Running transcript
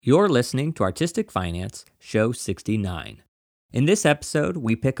You're listening to Artistic Finance, Show 69. In this episode,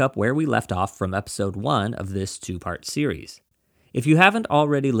 we pick up where we left off from episode 1 of this two-part series. If you haven't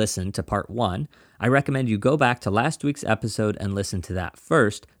already listened to part 1, I recommend you go back to last week's episode and listen to that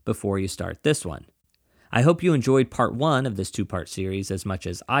first before you start this one. I hope you enjoyed part 1 of this two-part series as much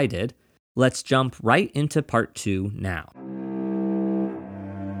as I did. Let's jump right into part 2 now.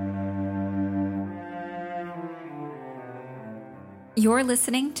 You're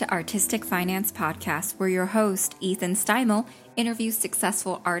listening to Artistic Finance Podcast, where your host, Ethan Steimel, interviews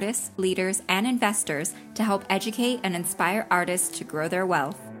successful artists, leaders, and investors to help educate and inspire artists to grow their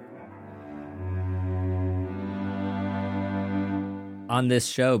wealth. On this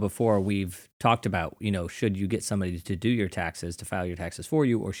show before, we've talked about, should you get somebody to do your taxes, to file your taxes for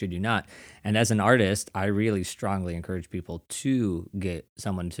you, or should you not? And as an artist, I really strongly encourage people to get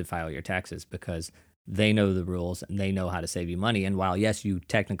someone to file your taxes because they know the rules and they know how to save you money. And while, yes, you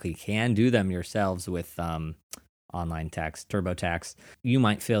technically can do them yourselves with online tax, TurboTax, you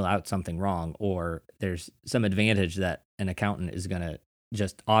might fill out something wrong, or there's some advantage that an accountant is going to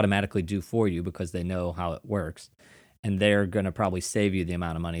just automatically do for you because they know how it works. And they're going to probably save you the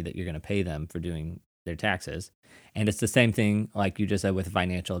amount of money that you're going to pay them for doing their taxes. And it's the same thing, like you just said with a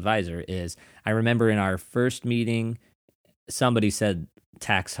financial advisor, is I remember in our first meeting, somebody said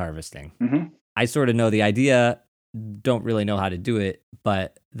tax harvesting. Mm-hmm. I sort of know the idea, don't really know how to do it,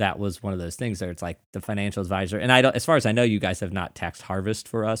 but that was one of those things where it's like the financial advisor. And I don't, as far as I know, you guys have not tax harvest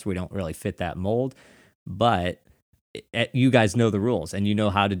for us. We don't really fit that mold, but you guys know the rules and you know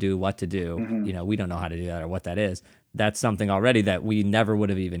how to do what to do. Mm-hmm. We don't know how to do that or what that is. That's something already that we never would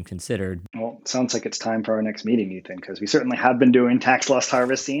have even considered. Well, it sounds like it's time for our next meeting, Ethan, because we certainly have been doing tax loss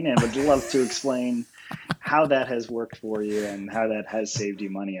harvesting and would love to explain how that has worked for you and how that has saved you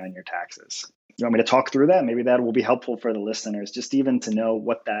money on your taxes. You want me to talk through that? Maybe that will be helpful for the listeners, just even to know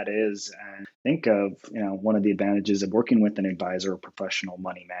what that is and think of, one of the advantages of working with an advisor or professional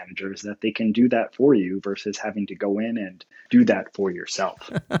money manager is that they can do that for you versus having to go in and do that for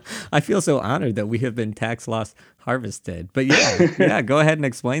yourself. I feel so honored that we have been tax loss harvested. But yeah, go ahead and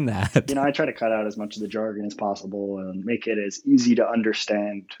explain that. I try to cut out as much of the jargon as possible and make it as easy to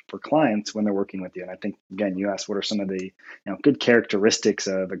understand for clients when they're working with you. And I think, again, you asked what are some of the good characteristics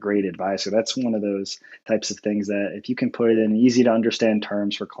of a great advisor. That's one of those types of things that if you can put it in easy to understand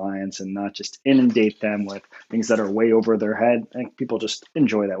terms for clients and not just inundate them with things that are way over their head, I think people just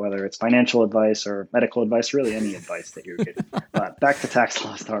enjoy that, whether it's financial advice or medical advice, really any advice that you're getting. But back to tax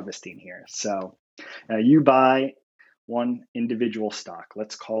loss harvesting here. So you buy one individual stock.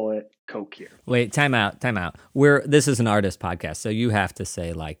 Let's call it Coke here. Wait, time out. This is an artist podcast, so you have to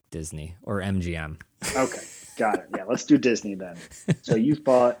say like Disney or MGM. Okay, got it. Yeah, let's do Disney then. So you've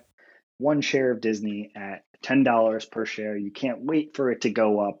bought one share of Disney at $10 per share. You can't wait for it to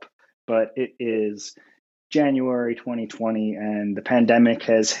go up, but it is January 2020 and the pandemic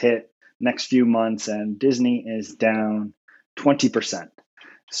has hit next few months and Disney is down 20%.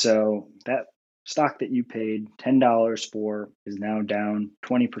 So that stock that you paid $10 for is now down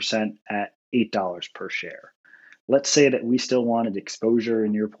 20% at $8 per share. Let's say that we still wanted exposure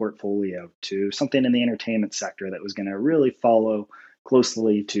in your portfolio to something in the entertainment sector that was going to really follow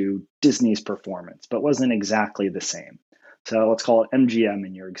closely to Disney's performance, but wasn't exactly the same. So let's call it MGM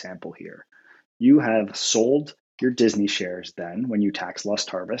in your example here. You have sold your Disney shares then when you tax loss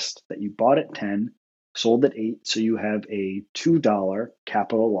harvest that you bought at 10, sold at 8, so you have a $2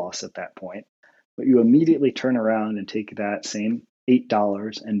 capital loss at that point. But you immediately turn around and take that same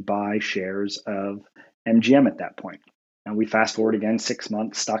 $8 and buy shares of MGM at that point. Now we fast forward again 6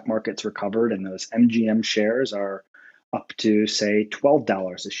 months, stock market's recovered, and those MGM shares are up to, say,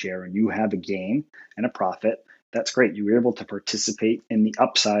 $12 a share, and you have a gain and a profit. That's great. You were able to participate in the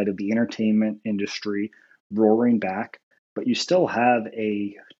upside of the entertainment industry roaring back, but you still have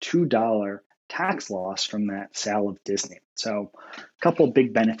a $2 tax loss from that sale of Disney. So a couple of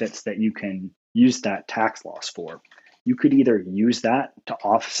big benefits that you can use that tax loss for. You could either use that to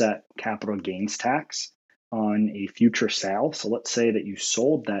offset capital gains tax on a future sale. So let's say that you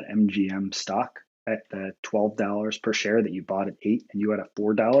sold that MGM stock at the $12 per share that you bought at 8 and you had a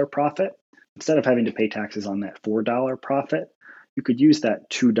 $4 profit. Instead of having to pay taxes on that $4 profit, you could use that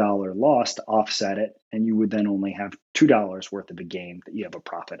 $2 loss to offset it, and you would then only have $2 worth of a gain that you have a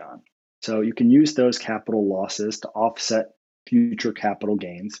profit on. So you can use those capital losses to offset future capital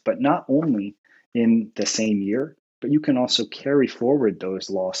gains, but not only in the same year, but you can also carry forward those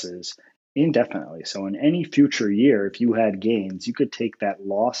losses indefinitely. So in any future year, if you had gains, you could take that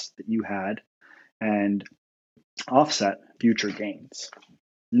loss that you had and offset future gains.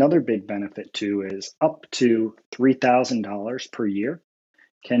 Another big benefit too is up to $3,000 per year.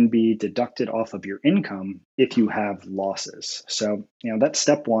 can be deducted off of your income if you have losses. So, that's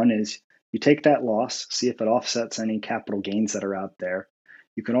step one is you take that loss, see if it offsets any capital gains that are out there.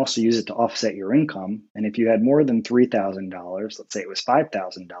 You can also use it to offset your income. And if you had more than $3,000, let's say it was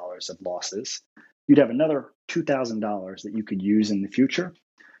 $5,000 of losses, you'd have another $2,000 that you could use in the future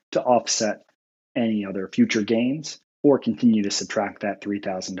to offset any other future gains or continue to subtract that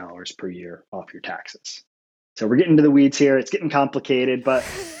 $3,000 per year off your taxes. So we're getting into the weeds here. It's getting complicated, but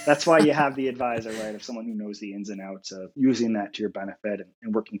that's why you have the advisor, right? Of someone who knows the ins and outs of using that to your benefit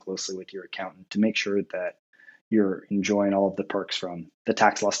and working closely with your accountant to make sure that you're enjoying all of the perks from the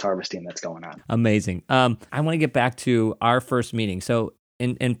tax loss harvesting that's going on. Amazing. I want to get back to our first meeting. So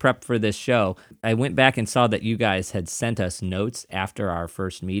in prep for this show, I went back and saw that you guys had sent us notes after our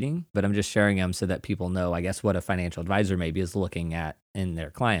first meeting, but I'm just sharing them so that people know, I guess, what a financial advisor maybe is looking at in their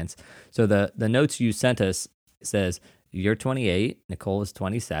clients. So the notes you sent us says, you're 28, Nicole is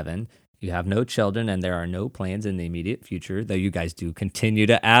 27, you have no children, and there are no plans in the immediate future, though you guys do continue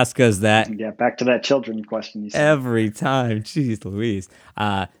to ask us that. Yeah, back to that children question you said. Every time. Jeez Louise.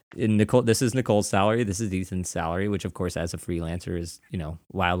 Nicole, this is Nicole's salary. This is Ethan's salary, which of course as a freelancer is,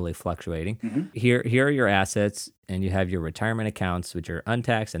 wildly fluctuating. Mm-hmm. Here are your assets, and you have your retirement accounts, which are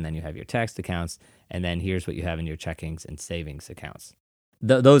untaxed, and then you have your taxed accounts, and then here's what you have in your checkings and savings accounts.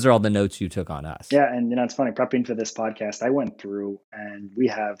 Those are all the notes you took on us. Yeah, and it's funny, prepping for this podcast, I went through and we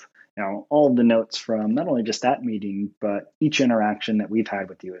have all of the notes from not only just that meeting, but each interaction that we've had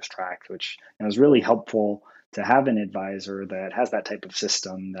with you is tracked, which is really helpful to have an advisor that has that type of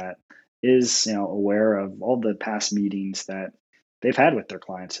system that is aware of all the past meetings that they've had with their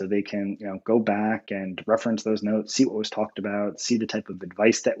clients, so they can go back and reference those notes, see what was talked about, see the type of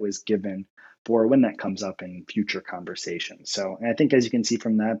advice that was given for when that comes up in future conversations. So, and I think as you can see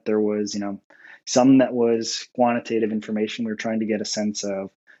from that, there was some that was quantitative information. We were trying to get a sense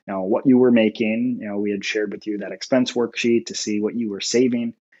of what you were making. We had shared with you that expense worksheet to see what you were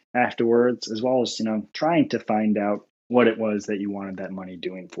saving afterwards, as well as trying to find out what it was that you wanted that money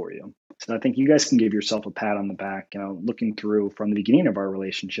doing for you. So I think you guys can give yourself a pat on the back. Looking through from the beginning of our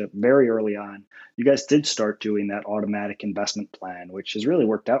relationship, very early on, you guys did start doing that automatic investment plan, which has really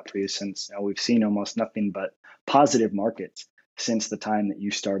worked out for you since we've seen almost nothing but positive markets since the time that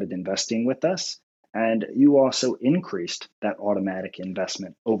you started investing with us. And you also increased that automatic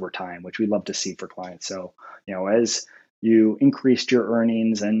investment over time, which we love to see for clients. So, as you increased your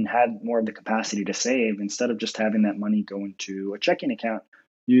earnings and had more of the capacity to save, instead of just having that money go into a checking account,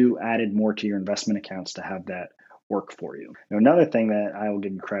 you added more to your investment accounts to have that work for you. Another thing that I will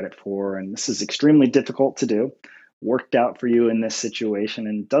give you credit for, and this is extremely difficult to do, worked out for you in this situation,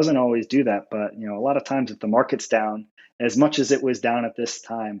 and doesn't always do that. But a lot of times if the market's down, as much as it was down at this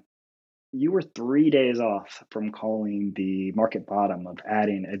time, you were 3 days off from calling the market bottom of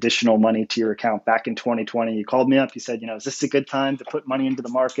adding additional money to your account back in 2020. You called me up, you said, is this a good time to put money into the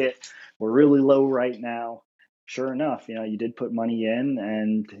market? We're really low right now. Sure enough, you did put money in,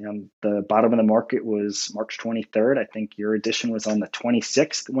 and the bottom of the market was March 23rd. I think your addition was on the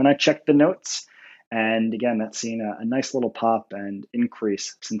 26th when I checked the notes. And again, that's seen a nice little pop and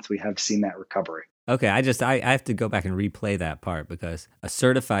increase since we have seen that recovery. Okay, I have to go back and replay that part because a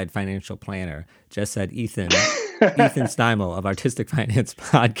certified financial planner just said Ethan Steimel of Artistic Finance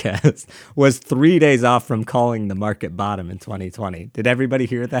Podcast was 3 days off from calling the market bottom in 2020. Did everybody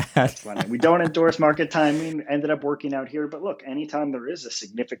hear that? That's funny. We don't endorse market timing. Ended up working out here. But look, anytime there is a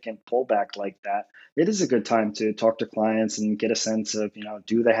significant pullback like that, it is a good time to talk to clients and get a sense of,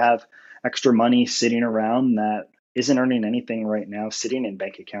 do they have extra money sitting around that isn't earning anything right now, sitting in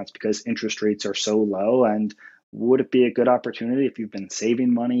bank accounts because interest rates are so low? And would it be a good opportunity if you've been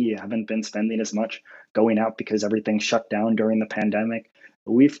saving money, you haven't been spending as much, going out because everything shut down during the pandemic?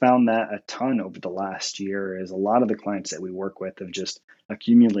 We've found that a ton over the last year, as a lot of the clients that we work with have just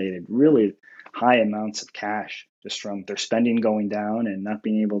accumulated really high amounts of cash just from their spending going down and not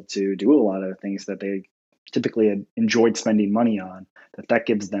being able to do a lot of the things that they typically had enjoyed spending money on. That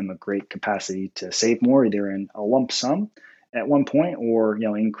gives them a great capacity to save more, either in a lump sum at one point or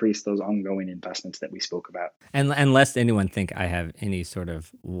increase those ongoing investments that we spoke about. And lest anyone think I have any sort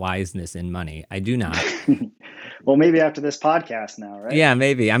of wiseness in money, I do not. Well, maybe after this podcast now, right? Yeah,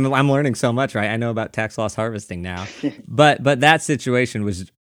 maybe. I'm learning so much, right? I know about tax loss harvesting now. but that situation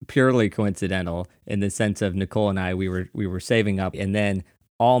was purely coincidental in the sense of Nicole and I, we were saving up, and then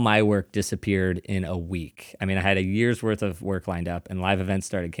all my work disappeared in a week. I mean, I had a year's worth of work lined up and live events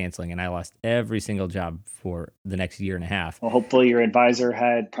started canceling, and I lost every single job for the next year and a half. Well, hopefully your advisor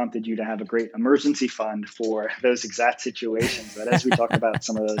had prompted you to have a great emergency fund for those exact situations. But as we talk about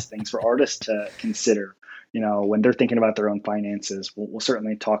some of those things for artists to consider, when they're thinking about their own finances, we'll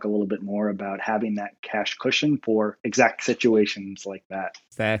certainly talk a little bit more about having that cash cushion for exact situations like that.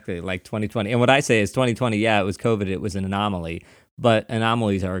 Exactly, like 2020. And what I say is 2020, yeah, it was COVID, it was an anomaly, but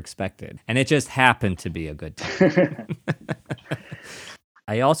anomalies are expected. And it just happened to be a good time.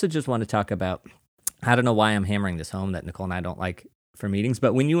 I also just want to talk about, I don't know why I'm hammering this home that Nicole and I don't like for meetings,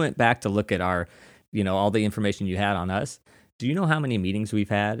 but when you went back to look at our, all the information you had on us, do you know how many meetings we've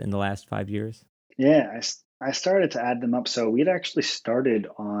had in the last 5 years? Yeah, I started to add them up. So we'd actually started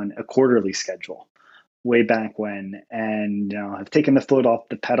on a quarterly schedule way back when, and I've taken the foot off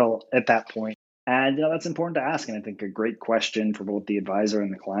the pedal at that point. And that's important to ask. And I think a great question for both the advisor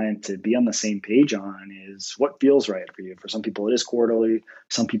and the client to be on the same page on is what feels right for you. For some people, it is quarterly.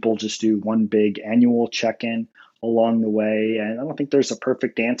 Some people just do one big annual check-in along the way. And I don't think there's a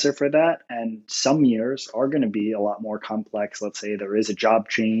perfect answer for that. And some years are going to be a lot more complex. Let's say there is a job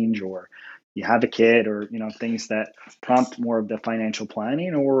change, or you have a kid, or things that prompt more of the financial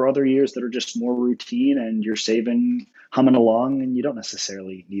planning, or other years that are just more routine and you're saving, humming along, and you don't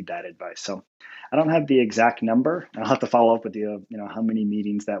necessarily need that advice. So I don't have the exact number. I'll have to follow up with you, how many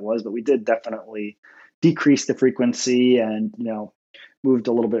meetings that was, but we did definitely decrease the frequency and, moved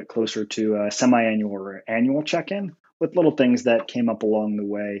a little bit closer to a semi-annual or annual check-in with little things that came up along the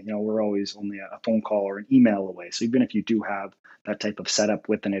way. We're always only a phone call or an email away. So even if you do have that type of setup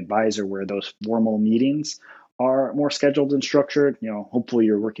with an advisor where those formal meetings are more scheduled and structured, hopefully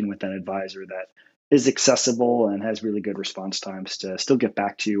you're working with an advisor that is accessible and has really good response times to still get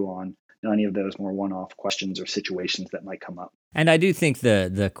back to you on any of those more one-off questions or situations that might come up. And I do think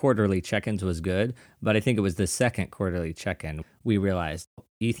the quarterly check-ins was good, but I think it was the second quarterly check-in we realized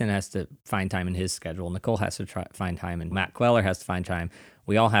Ethan has to find time in his schedule, Nicole has to find time, and Matt Queller has to find time.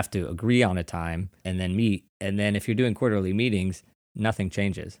 We all have to agree on a time and then meet. And then if you're doing quarterly meetings, nothing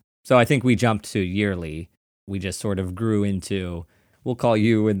changes. So I think we jumped to yearly. We just sort of grew into, we'll call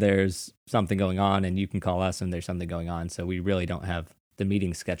you when there's something going on, and you can call us when there's something going on. So we really don't have the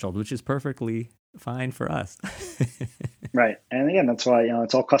meeting scheduled, which is perfectly fine for us. Right. And again, that's why,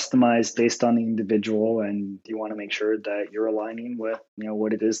 it's all customized based on the individual, and you want to make sure that you're aligning with,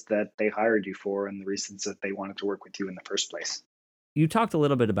 what it is that they hired you for and the reasons that they wanted to work with you in the first place. You talked a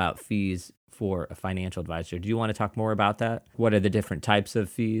little bit about fees for a financial advisor. Do you want to talk more about that? What are the different types of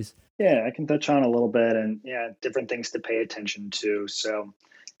fees? Yeah, I can touch on a little bit, and different things to pay attention to. So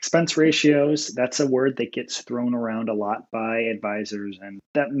expense ratios, that's a word that gets thrown around a lot by advisors, and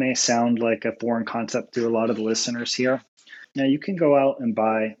that may sound like a foreign concept to a lot of the listeners here. Now, you can go out and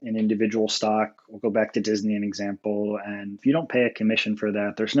buy an individual stock. We'll go back to Disney, an example, and if you don't pay a commission for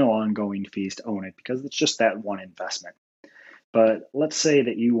that, there's no ongoing fees to own it because it's just that one investment. But let's say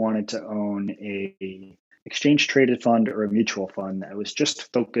that you wanted to own a exchange traded fund or a mutual fund that was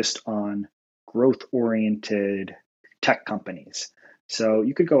just focused on growth oriented tech companies. So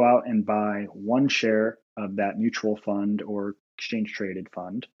you could go out and buy one share of that mutual fund or exchange traded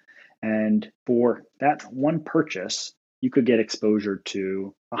fund. And for that one purchase, you could get exposure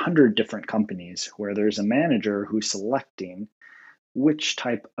to 100 different companies where there's a manager who's selecting which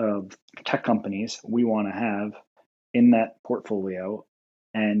type of tech companies we want to have in that portfolio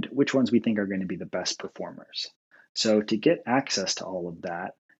and which ones we think are going to be the best performers. So to get access to all of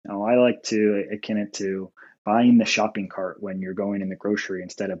that, I like to akin it to buying the shopping cart when you're going in the grocery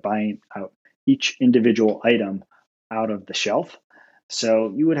instead of buying out each individual item out of the shelf.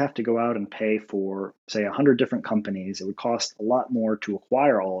 So you would have to go out and pay for, say, 100 different companies. It would cost a lot more to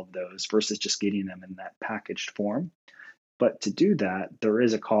acquire all of those versus just getting them in that packaged form. But to do that, there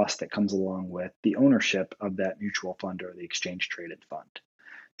is a cost that comes along with the ownership of that mutual fund or the exchange traded fund.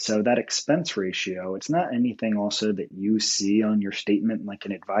 So that expense ratio, it's not anything also that you see on your statement like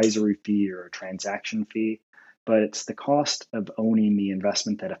an advisory fee or a transaction fee, but it's the cost of owning the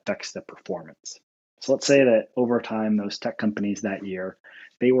investment that affects the performance. So let's say that over time, those tech companies that year,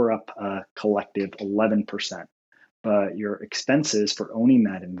 they were up a collective 11%, but your expenses for owning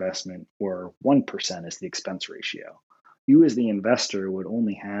that investment were 1% as the expense ratio. You as the investor would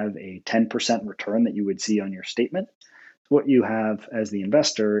only have a 10% return that you would see on your statement. What you have as the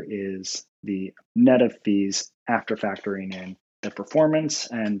investor is the net of fees after factoring in the performance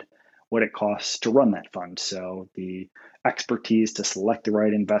and what it costs to run that fund. So the expertise to select the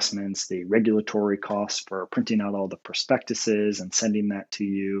right investments, the regulatory costs for printing out all the prospectuses and sending that to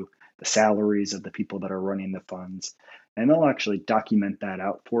you, the salaries of the people that are running the funds, And they'll actually document that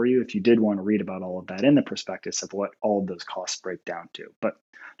out for you if you did want to read about all of that in the prospectus of what all of those costs break down to. But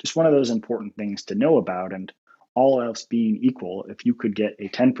just one of those important things to know about. And all else being equal, if you could get a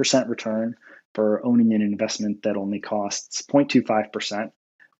 10% return for owning an investment that only costs 0.25%,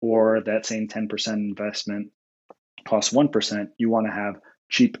 or that same 10% investment costs 1%, you want to have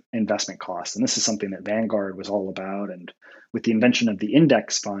cheap investment costs. And this is something that Vanguard was all about. And with the invention of the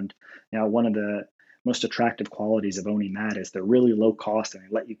index fund, now one of the most attractive qualities of owning that is they're really low cost and they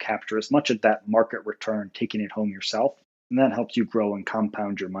let you capture as much of that market return, taking it home yourself. And that helps you grow and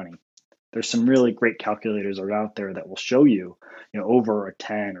compound your money. There's some really great calculators out there that will show you, over a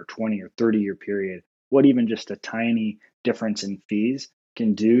 10 or 20 or 30-year period, what even just a tiny difference in fees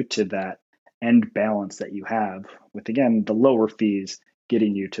can do to that end balance that you have with, again, the lower fees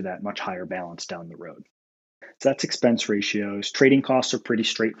getting you to that much higher balance down the road. So that's expense ratios. Trading costs are pretty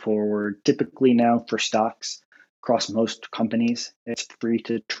straightforward. Typically now for stocks across most companies, it's free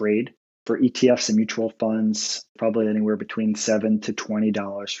to trade. For ETFs and mutual funds, probably anywhere between $7 to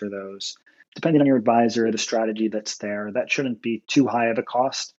 $20 for those. Depending on your advisor, the strategy that's there, that shouldn't be too high of a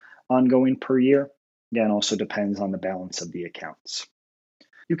cost ongoing per year. Again, also depends on the balance of the accounts.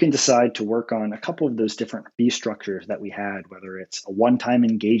 You can decide to work on a couple of those different fee structures that we had, whether it's a one-time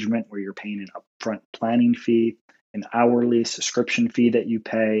engagement where you're paying an upfront planning fee, an hourly subscription fee that you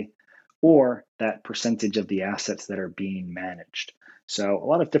pay, or that percentage of the assets that are being managed. So a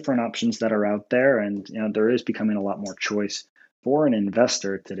lot of different options that are out there, and there is becoming a lot more choice for an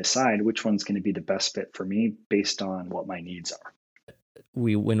investor to decide which one's going to be the best fit for me based on what my needs are.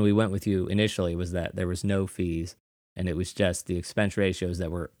 When we went with you initially was that there was no fees, and it was just the expense ratios that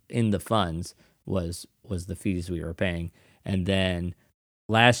were in the funds was the fees we were paying. And then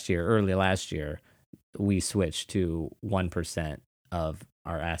early last year, we switched to 1% of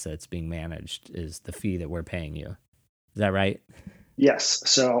our assets being managed is the fee that we're paying you. Is that right? Yes.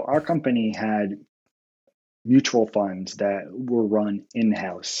 So our company had mutual funds that were run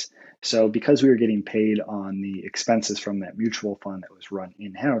in-house. So because we were getting paid on the expenses from that mutual fund that was run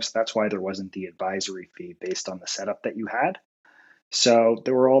in-house, that's why there wasn't the advisory fee based on the setup that you had. So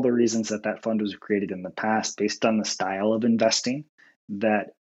there were all the reasons that fund was created in the past based on the style of investing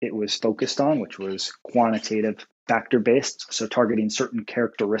that it was focused on, which was quantitative factor-based, so targeting certain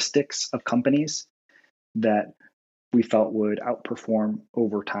characteristics of companies that we felt would outperform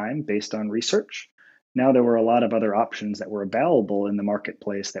over time based on research. Now, there were a lot of other options that were available in the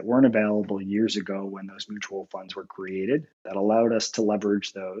marketplace that weren't available years ago when those mutual funds were created that allowed us to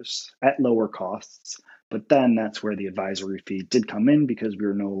leverage those at lower costs. But then that's where the advisory fee did come in because we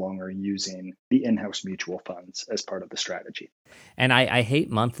were no longer using the in-house mutual funds as part of the strategy. And I hate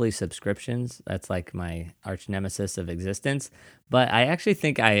monthly subscriptions. That's like my arch nemesis of existence. But I actually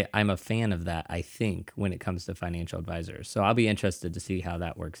think I'm a fan of that, I think, when it comes to financial advisors. So I'll be interested to see how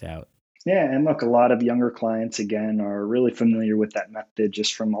that works out. Yeah, and look, a lot of younger clients, again, are really familiar with that method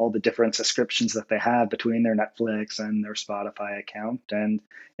just from all the different subscriptions that they have between their Netflix and their Spotify account. And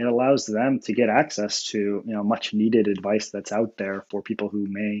it allows them to get access to, much needed advice that's out there for people who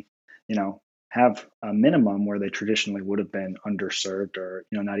may, have a minimum where they traditionally would have been underserved or,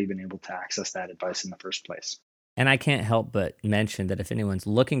 not even able to access that advice in the first place. And I can't help but mention that if anyone's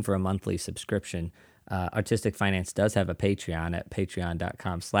looking for a monthly subscription, Artistic Finance does have a Patreon at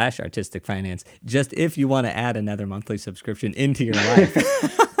patreon.com/artisticfinance, just if you want to add another monthly subscription into your life.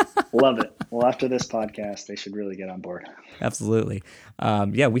 Love it. Well, after this podcast, they should really get on board. Absolutely.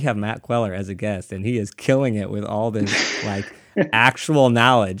 We have Matt Queller as a guest, and he is killing it with all this actual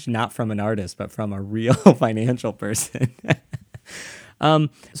knowledge, not from an artist, but from a real financial person.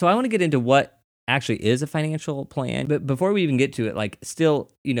 So I want to get into what actually is a financial plan. But before we even get to it, still,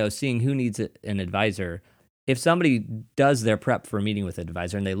 seeing who needs an advisor, if somebody does their prep for a meeting with an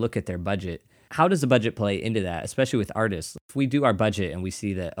advisor and they look at their budget, how does the budget play into that, especially with artists? If we do our budget and we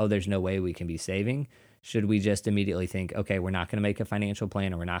see that, there's no way we can be saving, should we just immediately think, okay, we're not going to make a financial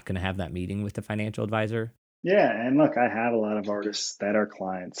plan, or we're not going to have that meeting with the financial advisor? Yeah, and look, I have a lot of artists that are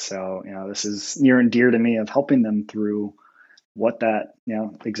clients, so this is near and dear to me of helping them through what that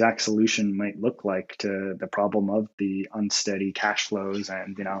exact solution might look like to the problem of the unsteady cash flows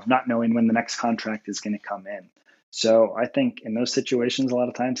and not knowing when the next contract is going to come in. So I think in those situations, a lot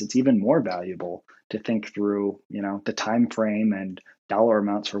of times it's even more valuable to think through the time frame and dollar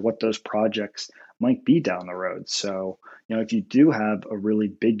amounts for what those projects might be down the road. So if you do have a really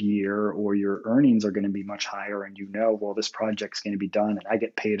big year or your earnings are going to be much higher and well, this project's going to be done and I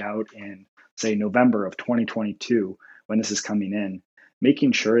get paid out in, say, November of 2022 when this is coming in,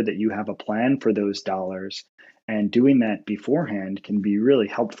 making sure that you have a plan for those dollars and doing that beforehand can be really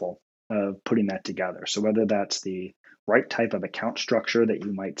helpful of putting that together. So whether that's the right type of account structure that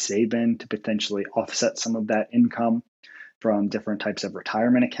you might save in to potentially offset some of that income from different types of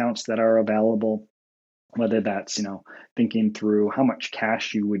retirement accounts that are available, whether that's, thinking through how much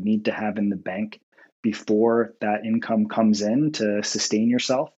cash you would need to have in the bank before that income comes in to sustain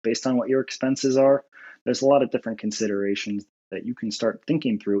yourself based on what your expenses are. There's a lot of different considerations that you can start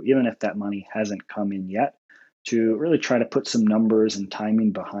thinking through, even if that money hasn't come in yet, to really try to put some numbers and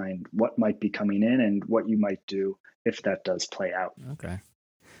timing behind what might be coming in and what you might do if that does play out. Okay.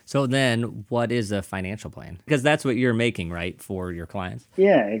 So then what is a financial plan? Because that's what you're making, right, for your clients?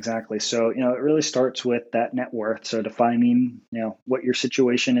 Yeah, exactly. So, it really starts with that net worth. So defining, what your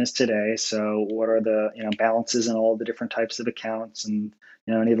situation is today. So what are the, balances in all the different types of accounts and,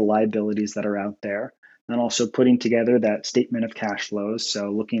 any of the liabilities that are out there. And also putting together that statement of cash flows.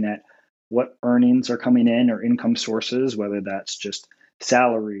 So looking at what earnings are coming in or income sources, whether that's just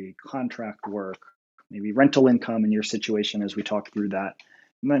salary, contract work, maybe rental income in your situation as we talk through that.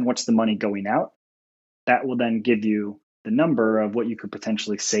 And then what's the money going out? That will then give you the number of what you could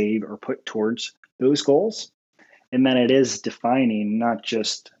potentially save or put towards those goals. And then it is defining not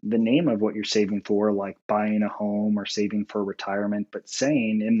just the name of what you're saving for, like buying a home or saving for retirement, but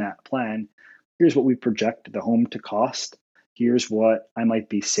saying in that plan, here's what we project the home to cost. Here's what I might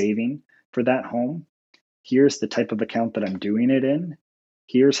be saving for that home. Here's the type of account that I'm doing it in.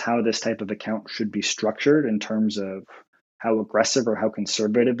 Here's how this type of account should be structured in terms of how aggressive or how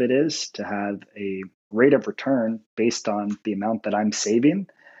conservative it is to have a rate of return based on the amount that I'm saving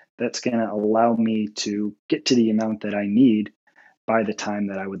that's going to allow me to get to the amount that I need by the time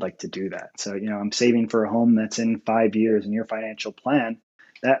that I would like to do that. So, I'm saving for a home that's in 5 years in your financial plan.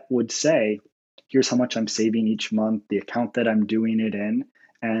 That would say, here's how much I'm saving each month, the account that I'm doing it in,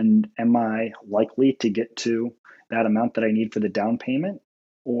 and am I likely to get to that amount that I need for the down payment?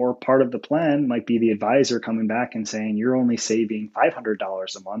 Or part of the plan might be the advisor coming back and saying, you're only saving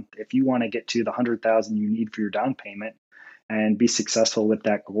 $500 a month. If you want to get to the 100,000 you need for your down payment and be successful with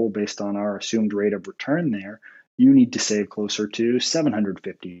that goal based on our assumed rate of return there, you need to save closer to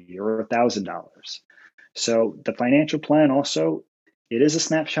 $750 or $1,000. So the financial plan also, it is a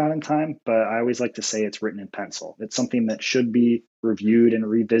snapshot in time, but I always like to say it's written in pencil. It's something that should be reviewed and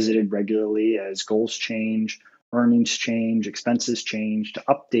revisited regularly as goals change, earnings change, expenses change, to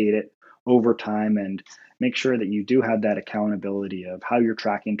update it over time and make sure that you do have that accountability of how you're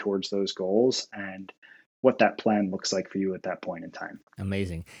tracking towards those goals and what that plan looks like for you at that point in time.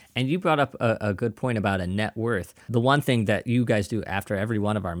 Amazing. And you brought up a good point about a net worth. The one thing that you guys do after every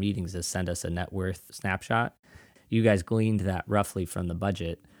one of our meetings is send us a net worth snapshot. You guys gleaned that roughly from the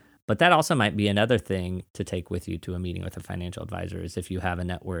budget. But that also might be another thing to take with you to a meeting with a financial advisor is if you have a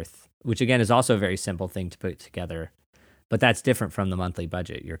net worth, which again is also a very simple thing to put together. But that's different from the monthly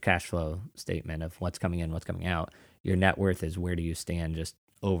budget, your cash flow statement of what's coming in, what's coming out. Your net worth is where do you stand, just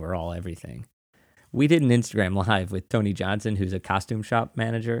overall everything. We did an Instagram live with Tony Johnson, who's a costume shop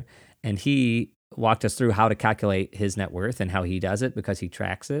manager, and he walked us through how to calculate his net worth and how he does it because he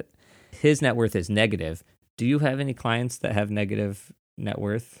tracks it. His net worth is negative. Do you have any clients that have negative net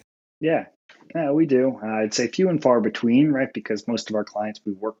worth? Yeah, we do. I'd say few and far between, right? Because most of our clients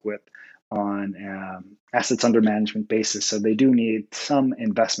we work with on assets under management basis. So they do need some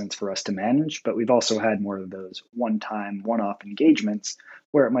investments for us to manage, but we've also had more of those one-time, one-off engagements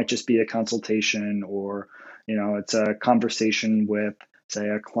where it might just be a consultation or, it's a conversation with, say,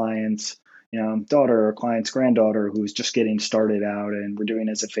 a client's, daughter or client's granddaughter who's just getting started out and we're doing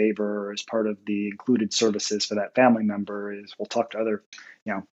as a favor or as part of the included services for that family member is we'll talk to other,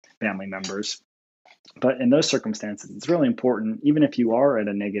 family members. But in those circumstances, it's really important, even if you are at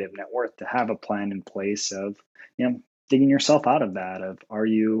a negative net worth, to have a plan in place of, digging yourself out of that. Of are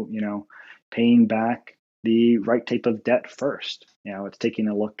you, paying back the right type of debt first? It's taking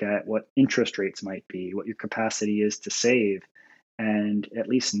a look at what interest rates might be, what your capacity is to save, and at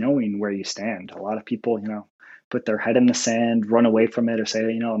least knowing where you stand. A lot of people, put their head in the sand, run away from it, or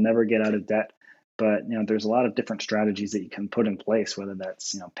say, I'll never get out of debt. But there's a lot of different strategies that you can put in place, whether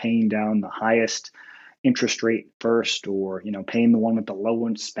that's paying down the highest interest rate first, or paying the one with the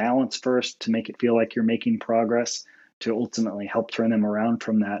lowest balance first to make it feel like you're making progress, to ultimately help turn them around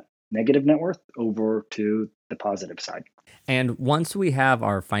from that negative net worth over to the positive side. And once we have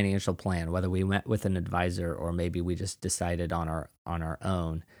our financial plan, whether we met with an advisor or maybe we just decided on our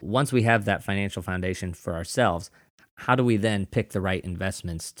own, once we have that financial foundation for ourselves, how do we then pick the right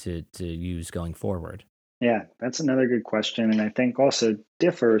investments to use going forward? Yeah, that's another good question. And I think also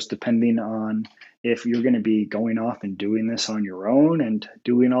differs depending on if you're going to be going off and doing this on your own and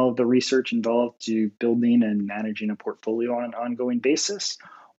doing all of the research involved to building and managing a portfolio on an ongoing basis,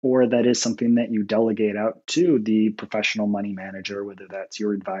 or that is something that you delegate out to the professional money manager, whether that's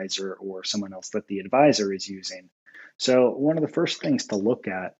your advisor or someone else that the advisor is using. So one of the first things to look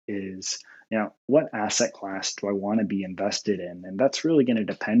at is, what asset class do I want to be invested in? And that's really going to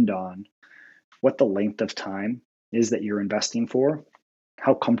depend on what the length of time is that you're investing for,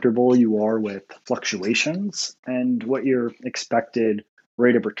 how comfortable you are with fluctuations, and what your expected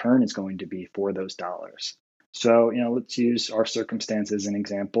rate of return is going to be for those dollars. So, let's use our circumstance as an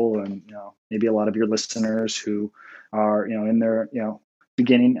example, and maybe a lot of your listeners who are, in their,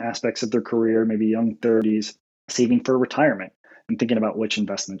 beginning aspects of their career, maybe young 30s, saving for retirement and thinking about which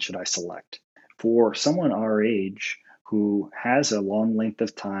investment should I select. For someone our age who has a long length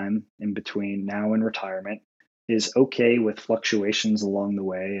of time in between now and retirement, is okay with fluctuations along the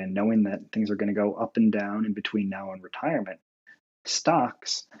way and knowing that things are going to go up and down in between now and retirement,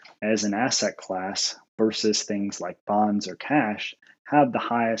 stocks as an asset class versus things like bonds or cash have the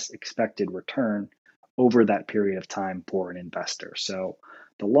highest expected return over that period of time for an investor. So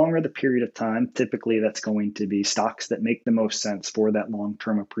the longer the period of time, typically that's going to be stocks that make the most sense for that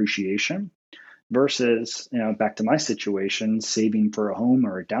long-term appreciation versus, back to my situation, saving for a home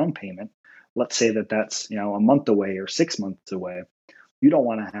or a down payment. Let's say that that's, a month away or 6 months away. You don't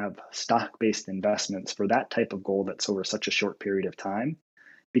want to have stock-based investments for that type of goal that's over such a short period of time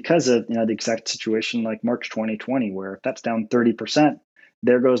because of, the exact situation like March 2020, where if that's down 30%,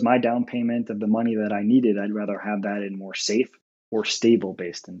 there goes my down payment of the money that I needed. I'd rather have that in more safe or stable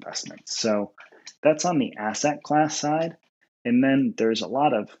based investments. So that's on the asset class side. And then there's a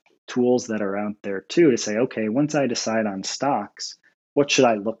lot of tools that are out there too to say, okay, once I decide on stocks, what should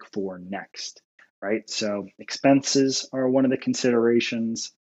I look for next, right? So expenses are one of the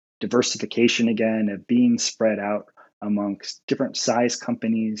considerations. Diversification, again, of being spread out amongst different size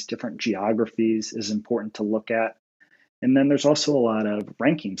companies, different geographies is important to look at. And then there's also a lot of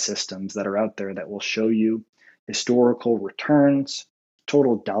ranking systems that are out there that will show you historical returns,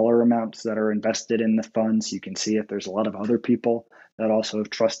 total dollar amounts that are invested in the funds. You can see if there's a lot of other people that also have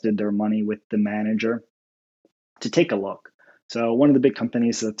trusted their money with the manager to take a look. So one of the big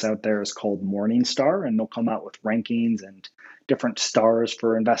companies that's out there is called Morningstar, and they'll come out with rankings and different stars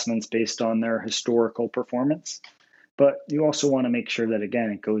for investments based on their historical performance. But you also want to make sure that,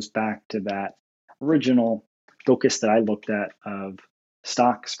 again, it goes back to that original focus that I looked at of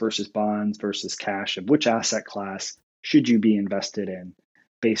stocks versus bonds versus cash, of which asset class should you be invested in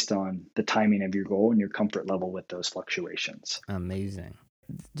based on the timing of your goal and your comfort level with those fluctuations. Amazing.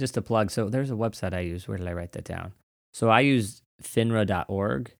 Just a plug. So there's a website I use. Where did I write that down? So I use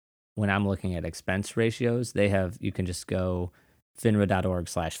finra.org when I'm looking at expense ratios. You can just go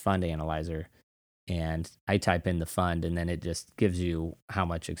finra.org/fund analyzer, and I type in the fund, and then it just gives you how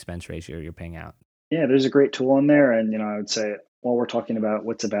much expense ratio you're paying out. Yeah, there's a great tool in there. And, I would say while we're talking about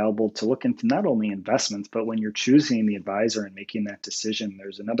what's available to look into not only investments, but when you're choosing the advisor and making that decision,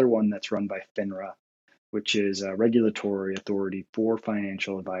 there's another one that's run by FINRA, which is a regulatory authority for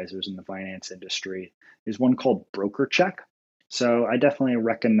financial advisors in the finance industry, is one called BrokerCheck. So I definitely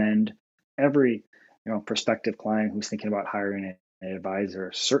recommend every prospective client who's thinking about hiring an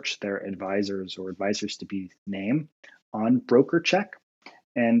advisor, search their advisors or advisors to be name on BrokerCheck.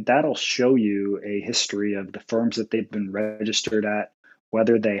 And that'll show you a history of the firms that they've been registered at,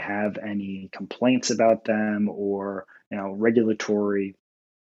 whether they have any complaints about them or regulatory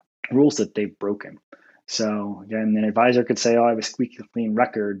rules that they've broken. So again, an advisor could say, oh, I have a squeaky clean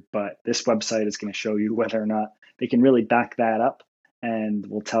record, but this website is going to show you whether or not they can really back that up, and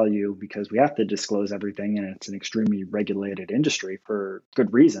will tell you, because we have to disclose everything and it's an extremely regulated industry for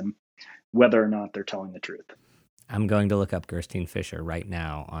good reason, whether or not they're telling the truth. I'm going to look up Gerstein Fisher right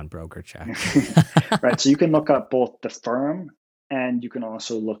now on BrokerCheck. Right. So you can look up both the firm and you can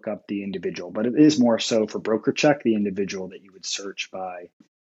also look up the individual, but it is more so for BrokerCheck, the individual, that you would search by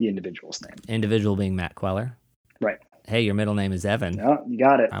the individual's name. Individual being Matt Queller. Right. Hey, your middle name is Evan. Oh, you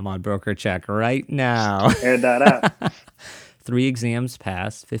got it. I'm on BrokerCheck right now. Add that out. 3 exams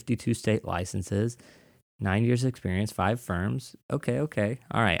passed, 52 state licenses, 9 years experience, 5 firms. Okay.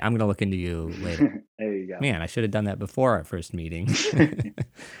 All right, I'm going to look into you later. There you go. Man, I should have done that before our first meeting.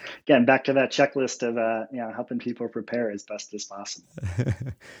 Again, back to that checklist of helping people prepare as best as possible.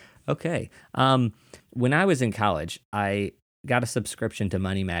 Okay. When I was in college, I got a subscription to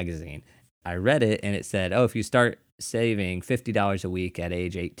Money Magazine. I read it, and it said, if you start saving $50 a week at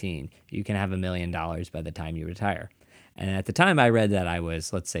age 18, you can have $1 million by the time you retire. And at the time I read that, I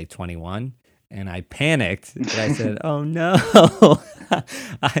was, let's say, 21. And I panicked, and I said, oh no,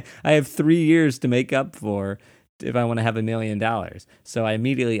 I have 3 years to make up for if I want to have $1 million. So I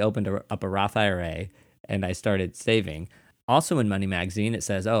immediately opened up a Roth IRA, and I started saving. Also in Money Magazine, it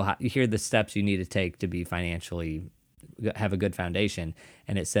says, oh, here are the steps you need to take to be financially, have a good foundation.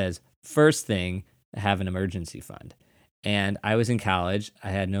 And it says, first thing, have an emergency fund. And I was in college, I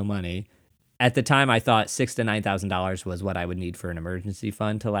had no money. At the time, I thought $6,000 to $9,000 was what I would need for an emergency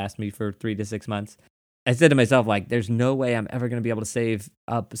fund to last me for 3 to 6 months. I said to myself, like, there's no way I'm ever going to be able to save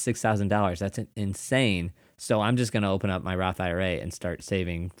up $6,000. That's insane. So I'm just going to open up my Roth IRA and start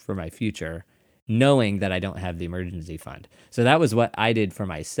saving for my future, knowing that I don't have the emergency fund. So that was what I did for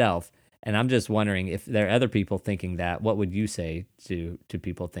myself. And I'm just wondering if there are other people thinking that. What would you say to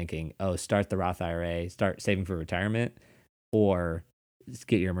people thinking, oh, start the Roth IRA, start saving for retirement, or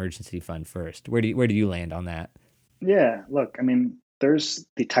get your emergency fund first? Where do you land on that? Yeah, look, I mean, there's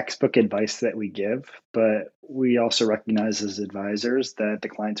the textbook advice that we give, but we also recognize as advisors that the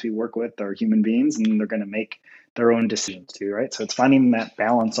clients we work with are human beings and they're going to make their own decisions too, right? So it's finding that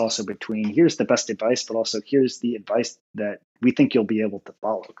balance also between here's the best advice, but also here's the advice that we think you'll be able to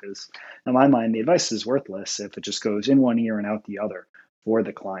follow. Because in my mind, the advice is worthless if it just goes in one ear and out the other for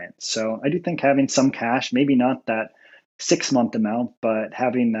the client. So I do think having some cash, maybe not that 6 month amount, but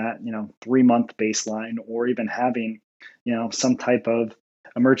having that, 3 month baseline, or even having, some type of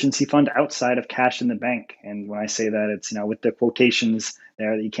emergency fund outside of cash in the bank. And when I say that, it's, with the quotations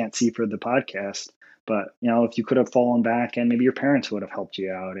there that you can't see for the podcast, but, if you could have fallen back and maybe your parents would have helped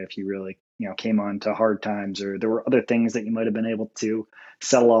you out if you really, came on to hard times, or there were other things that you might have been able to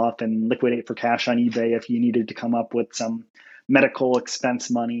sell off and liquidate for cash on eBay if you needed to come up with some medical expense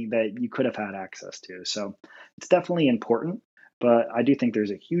money that you could have had access to. So it's definitely important, but I do think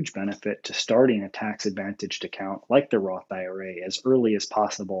there's a huge benefit to starting a tax advantaged account like the Roth IRA as early as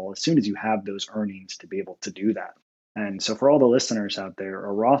possible, as soon as you have those earnings to be able to do that. And so for all the listeners out there,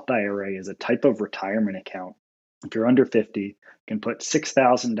 a Roth IRA is a type of retirement account. If you're under 50, you can put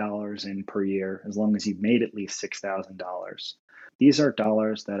 $6,000 in per year as long as you've made at least $6,000. These are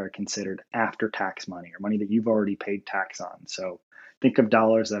dollars that are considered after tax money, or money that you've already paid tax on. So think of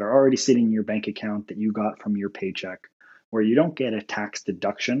dollars that are already sitting in your bank account that you got from your paycheck, where you don't get a tax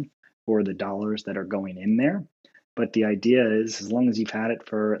deduction for the dollars that are going in there. But the idea is, as long as you've had it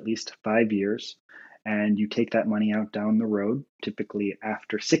for at least 5 years and you take that money out down the road, typically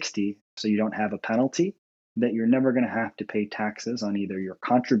after 60, so you don't have a penalty, that you're never going to have to pay taxes on either your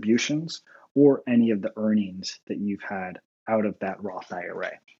contributions or any of the earnings that you've had out of that Roth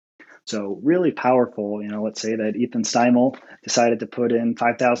IRA. So really powerful. Let's say that Ethan Steimel decided to put in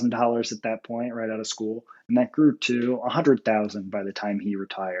 $5,000 at that point right out of school, and that grew to $100,000 by the time he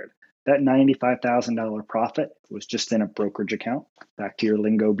retired. That $95,000 profit was just in a brokerage account. Back to your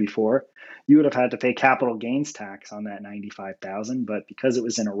lingo before, you would have had to pay capital gains tax on that $95,000, but because it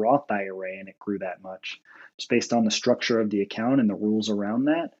was in a Roth IRA and it grew that much, just based on the structure of the account and the rules around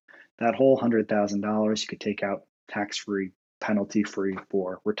that, that whole $100,000 you could take out tax-free, penalty-free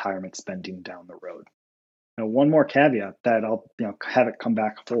for retirement spending down the road. Now, one more caveat that I'll have it come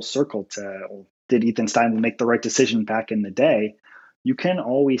back full circle to, well, did Ethan Steimel make the right decision back in the day? You can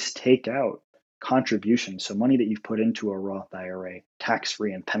always take out contributions, so money that you've put into a Roth IRA,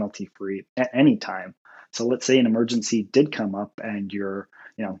 tax-free and penalty-free at any time. So let's say an emergency did come up and your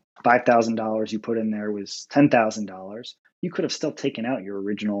 $5,000 you put in there was $10,000. You could have still taken out your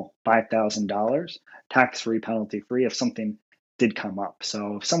original $5,000 tax-free, penalty-free if something did come up.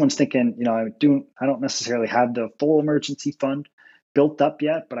 So if someone's thinking, I don't necessarily have the full emergency fund built up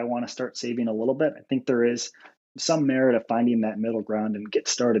yet, but I want to start saving a little bit, I think there is some merit of finding that middle ground and get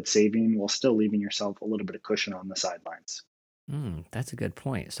started saving while still leaving yourself a little bit of cushion on the sidelines. That's a good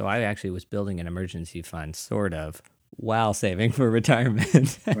point. So I actually was building an emergency fund, sort of, while saving for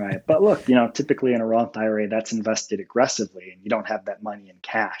retirement. Right. But look, typically in a Roth IRA, that's invested aggressively and you don't have that money in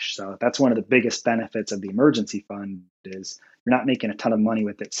cash. So that's one of the biggest benefits of the emergency fund is you're not making a ton of money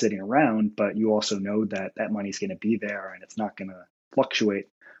with it sitting around, but you also know that that money's going to be there and it's not going to fluctuate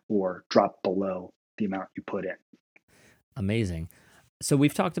or drop below the amount you put in. Amazing. So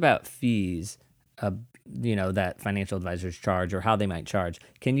we've talked about fees, that financial advisors charge or how they might charge.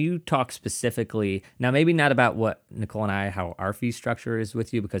 Can you talk specifically, now maybe not about what Nicole and I, how our fee structure is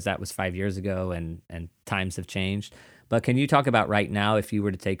with you, because that was 5 years ago and times have changed, but can you talk about right now, if you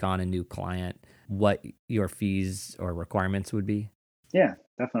were to take on a new client, what your fees or requirements would be? Yeah,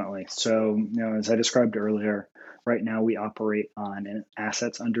 definitely. So, as I described earlier, right now we operate on an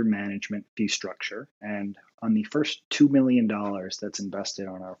assets under management fee structure. And on the first $2 million that's invested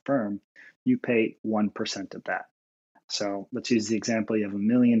on our firm, you pay 1% of that. So let's use the example, you have $1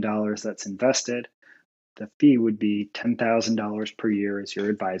 million that's invested. The fee would be $10,000 per year as your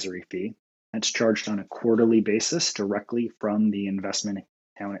advisory fee. That's charged on a quarterly basis directly from the investment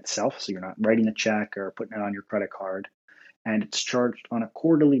account itself. So you're not writing a check or putting it on your credit card. and it's charged on a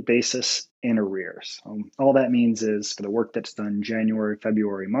quarterly basis in arrears. All that means is for the work that's done January,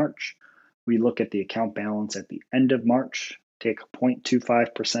 February, March, we look at the account balance at the end of March, take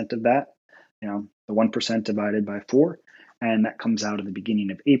 0.25% of that, the 1% divided by 4, and that comes out at the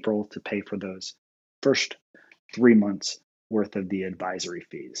beginning of April to pay for those first 3 months worth of the advisory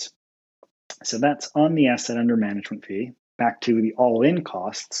fees. So that's on the asset under management fee. Back to the all-in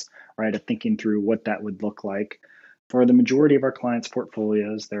costs, right, of thinking through what that would look like. For the majority of our clients'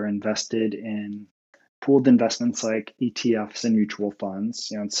 portfolios, they're invested in pooled investments like ETFs and mutual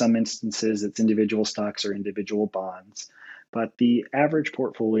funds. In some instances, it's individual stocks or individual bonds. But the average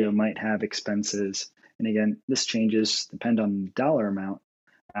portfolio might have expenses, and again, this changes depend on the dollar amount,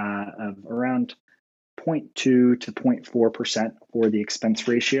 of around 0.2 to 0.4% for the expense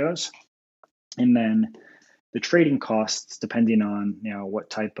ratios. And then the trading costs, depending on what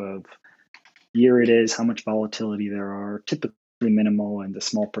type of year it is, how much volatility there are, typically minimal and a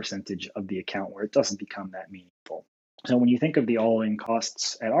small percentage of the account where it doesn't become that meaningful. So when you think of the all-in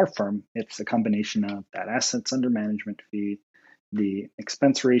costs at our firm, it's a combination of that assets under management fee, the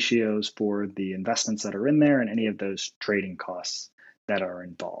expense ratios for the investments that are in there, and any of those trading costs that are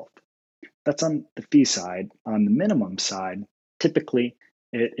involved. That's on the fee side. On the minimum side, typically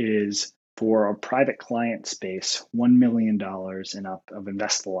it is for a private client space, $1 million and up of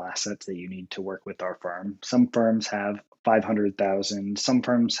investable assets that you need to work with our firm. Some firms have 500,000. Some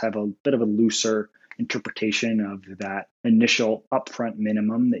firms have a bit of a looser interpretation of that initial upfront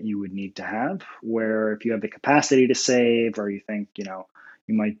minimum that you would need to have, where if you have the capacity to save, or you think, you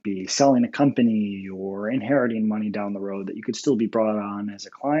might be selling a company or inheriting money down the road, that you could still be brought on as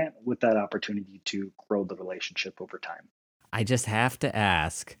a client with that opportunity to grow the relationship over time. I just have to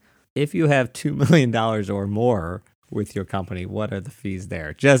ask, if you have $2 million or more with your company, what are the fees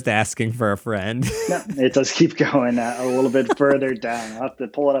there? Just asking for a friend. No, it does keep going a little bit further down. I'll have to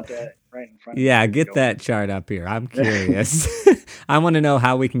pull it up right in front of you. Yeah, get that chart up here. I'm curious. I want to know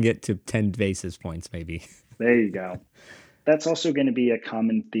how we can get to 10 basis points maybe. There you go. That's also going to be a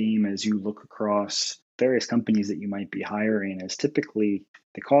common theme as you look across various companies that you might be hiring, is typically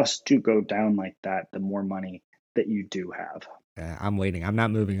the costs do go down like that the more money that you do have. I'm waiting. I'm not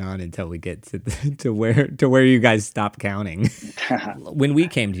moving on until we get to where you guys stop counting. When we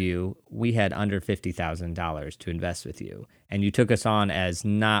came to you, we had under $50,000 to invest with you, and you took us on as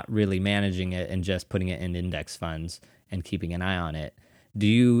not really managing it and just putting it in index funds and keeping an eye on it.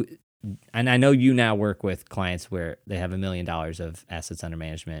 And I know you now work with clients where they have $1 million of assets under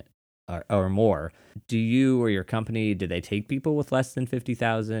management or more. Do you or your company, do they take people with less than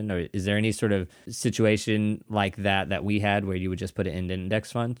 50,000, or is there any sort of situation like that we had where you would just put it in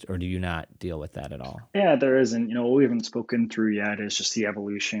index funds, or do you not deal with that at all? Yeah, there isn't. What we haven't spoken through yet is just the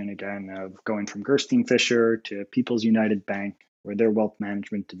evolution again of going from Gerstein Fisher to People's United Bank, where their wealth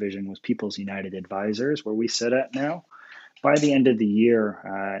management division was People's United Advisors, where we sit at now. By the end of the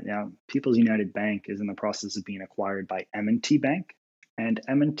year, People's United Bank is in the process of being acquired by M&T Bank. And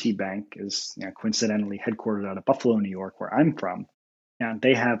M&T Bank is coincidentally headquartered out of Buffalo, New York, where I'm from. Now,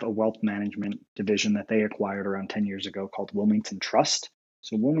 they have a wealth management division that they acquired around 10 years ago called Wilmington Trust.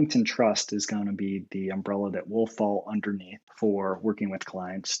 So Wilmington Trust is going to be the umbrella that will fall underneath for working with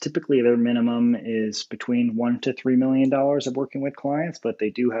clients. Typically, their minimum is between $1 to $3 million of working with clients, but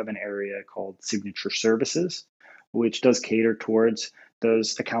they do have an area called Signature Services, which does cater towards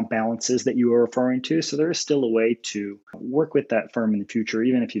those account balances that you were referring to. So there is still a way to work with that firm in the future,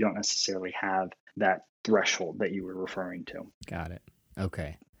 even if you don't necessarily have that threshold that you were referring to. Got it.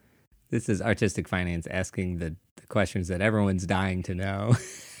 Okay. This is Artistic Finance asking the questions that everyone's dying to know.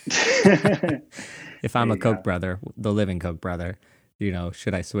 If I'm a Koch brother, the living Koch brother,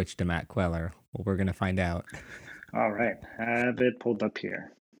 should I switch to Matt Queller? Well, we're going to find out. All right. I have it pulled up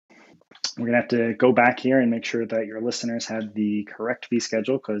here. We're going to have to go back here and make sure that your listeners have the correct fee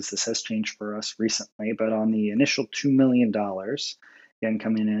schedule, because this has changed for us recently. But on the initial $2 million, again,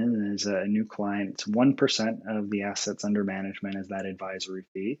 coming in as a new client, it's 1% of the assets under management as that advisory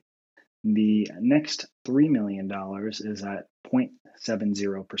fee. The next $3 million is at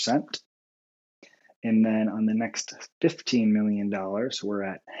 0.70%. And then on the next $15 million, we're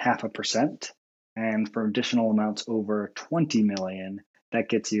at 0.5%. And for additional amounts over $20 million, that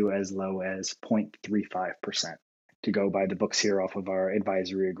gets you as low as 0.35% to go by the books here off of our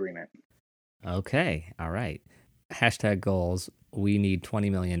advisory agreement. Okay. All right. Hashtag goals. We need $20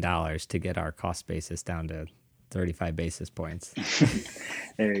 million to get our cost basis down to 35 basis points.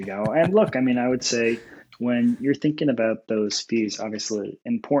 There you go. And look, I would say when you're thinking about those fees, obviously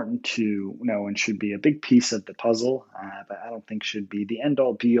important to know and should be a big piece of the puzzle, but I don't think should be the end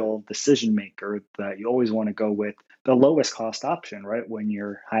all be all decision maker that you always want to go with the lowest cost option, right? When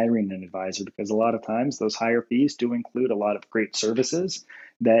you're hiring an advisor, because a lot of times those higher fees do include a lot of great services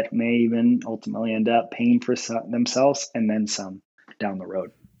that may even ultimately end up paying for themselves and then some down the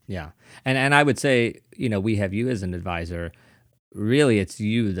road. Yeah. And I would say, we have you as an advisor. Really, it's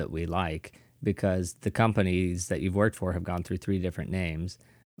you that we like because the companies that you've worked for have gone through 3 different names.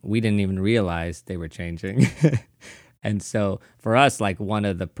 We didn't even realize they were changing. And so for us, like one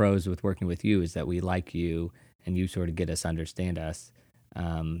of the pros with working with you is that we like you and you sort of get us, understand us.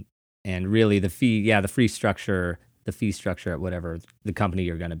 And really the fee structure at whatever the company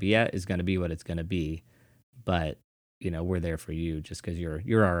you're going to be at is going to be what it's going to be. But we're there for you just because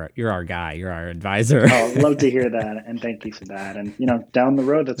you're our guy, you're our advisor. Oh, love to hear that, and thank you for that. And down the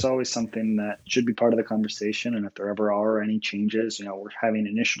road, that's always something that should be part of the conversation. And if there ever are any changes, we're having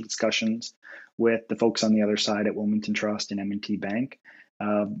initial discussions with the folks on the other side at Wilmington Trust and M&T Bank,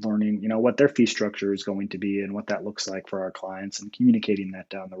 learning what their fee structure is going to be and what that looks like for our clients, and communicating that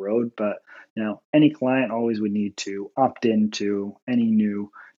down the road. But any client always would need to opt into any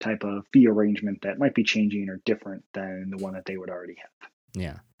new type of fee arrangement that might be changing or different than the one that they would already have.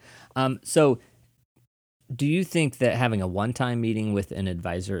 Yeah. So do you think that having a one-time meeting with an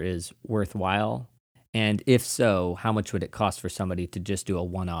advisor is worthwhile? And if so, how much would it cost for somebody to just do a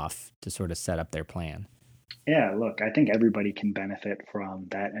one-off to sort of set up their plan? Yeah, look, I think everybody can benefit from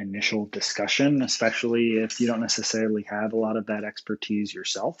that initial discussion, especially if you don't necessarily have a lot of that expertise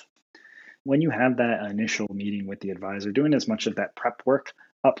yourself. When you have that initial meeting with the advisor, doing as much of that prep work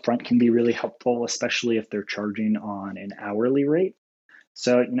upfront can be really helpful, especially if they're charging on an hourly rate.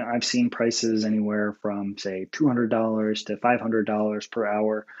 So, I've seen prices anywhere from, say, $200 to $500 per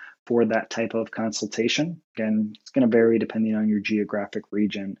hour for that type of consultation. Again, it's going to vary depending on your geographic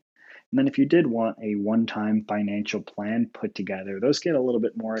region. And then if you did want a one-time financial plan put together, those get a little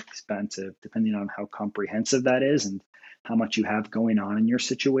bit more expensive depending on how comprehensive that is and how much you have going on in your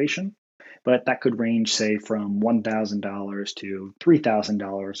situation. But that could range, say, from $1,000 to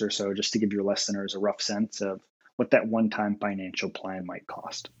 $3,000 or so, just to give your listeners a rough sense of what that one-time financial plan might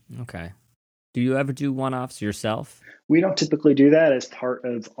cost. Okay. Do you ever do one-offs yourself? We don't typically do that as part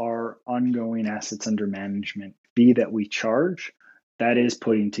of our ongoing assets under management fee that we charge. That is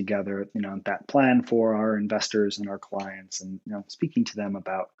putting together, that plan for our investors and our clients, and speaking to them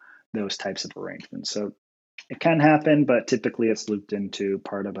about those types of arrangements. So it can happen, but typically it's looped into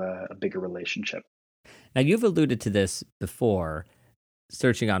part of a bigger relationship. Now, you've alluded to this before,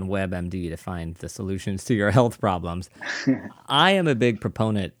 searching on WebMD to find the solutions to your health problems. I am a big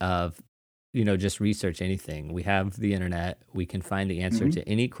proponent of, just research anything. We have the internet. We can find the answer to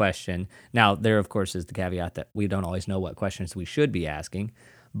any question. Now, there, of course, is the caveat that we don't always know what questions we should be asking.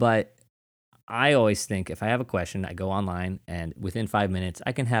 But I always think if I have a question, I go online and within 5 minutes,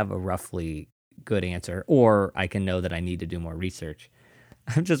 I can have a roughly good answer, or I can know that I need to do more research.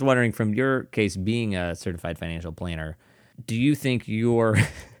 I'm just wondering, from your case, being a certified financial planner, do you think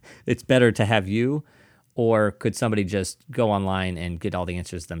it's better to have you, or could somebody just go online and get all the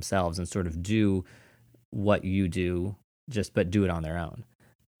answers themselves and sort of do what you do, but do it on their own?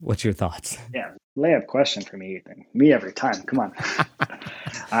 What's your thoughts? Yeah, layup question for me, Ethan. Me every time. Come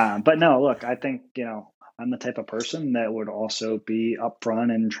on. But no, look, I think, I'm the type of person that would also be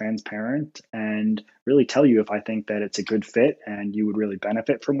upfront and transparent and really tell you if I think that it's a good fit and you would really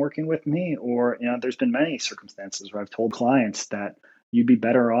benefit from working with me. Or, there's been many circumstances where I've told clients that you'd be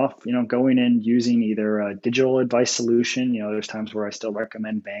better off, going in using either a digital advice solution. There's times where I still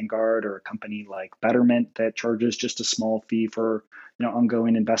recommend Vanguard or a company like Betterment that charges just a small fee for,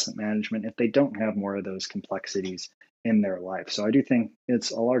 ongoing investment management if they don't have more of those complexities in their life. So I do think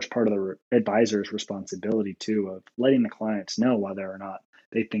it's a large part of the advisor's responsibility too, of letting the clients know whether or not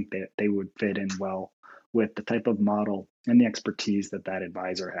they think that they would fit in well with the type of model and the expertise that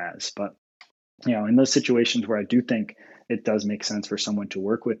advisor has. But in those situations where I do think it does make sense for someone to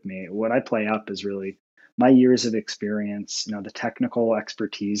work with me, what I play up is really my years of experience, the technical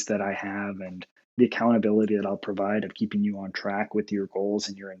expertise that I have, and the accountability that I'll provide of keeping you on track with your goals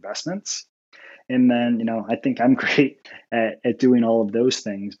and your investments. And then, I think I'm great at doing all of those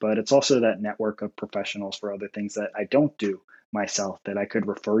things, but it's also that network of professionals for other things that I don't do myself that I could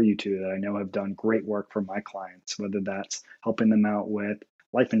refer you to that I know have done great work for my clients, whether that's helping them out with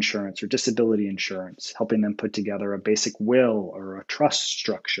life insurance or disability insurance, helping them put together a basic will or a trust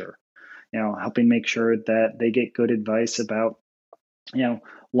structure, helping make sure that they get good advice about,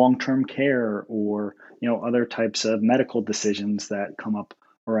 long-term care or, other types of medical decisions that come up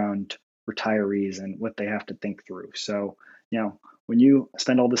around retirees and what they have to think through. So, when you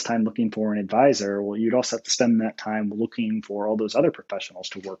spend all this time looking for an advisor, well, you'd also have to spend that time looking for all those other professionals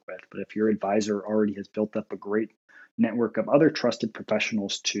to work with. But if your advisor already has built up a great network of other trusted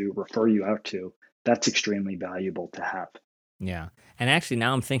professionals to refer you out to, that's extremely valuable to have. Yeah. And actually,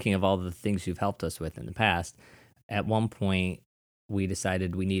 now I'm thinking of all the things you've helped us with in the past. At one point, we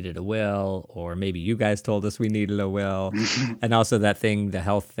decided we needed a will, or maybe you guys told us we needed a will. And also that thing, the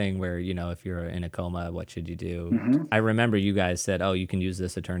health thing where, if you're in a coma, what should you do? Mhm. I remember you guys said, oh, you can use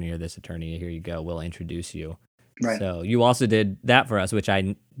this attorney or this attorney. Here you go. We'll introduce you. Right. So you also did that for us, which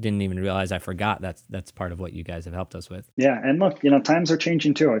I didn't even realize. I forgot that's part of what you guys have helped us with. Yeah. And look, times are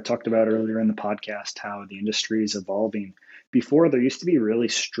changing too. I talked about earlier in the podcast how the industry is evolving. Before, there used to be really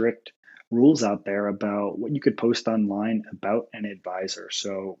strict rules out there about what you could post online about an advisor.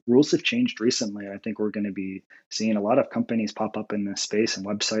 So rules have changed recently. I think we're going to be seeing a lot of companies pop up in this space and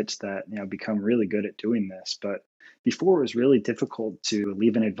websites that become really good at doing this. But before, it was really difficult to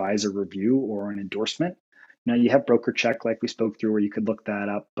leave an advisor review or an endorsement. Now you have BrokerCheck, like we spoke through, where you could look that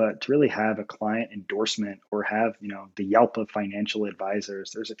up, but to really have a client endorsement or have, the Yelp of financial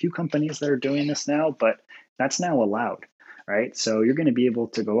advisors, there's a few companies that are doing this now, but that's now allowed, right? So you're going to be able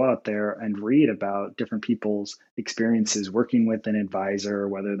to go out there and read about different people's experiences working with an advisor,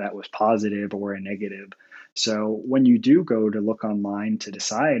 whether that was positive or a negative. So when you do go to look online to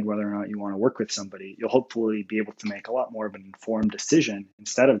decide whether or not you want to work with somebody, you'll hopefully be able to make a lot more of an informed decision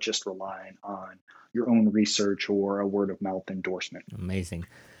instead of just relying on your own research or a word of mouth endorsement. Amazing.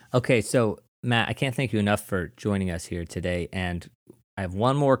 Okay, so Matt, I can't thank you enough for joining us here today. And I have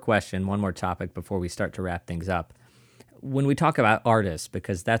one more question, one more topic before we start to wrap things up. When we talk about artists,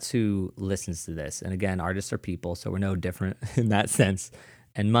 because that's who listens to this, and again, artists are people, so we're no different in that sense.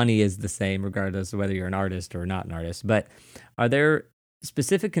 And money is the same regardless of whether you're an artist or not an artist. But are there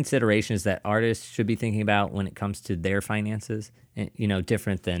specific considerations that artists should be thinking about when it comes to their finances?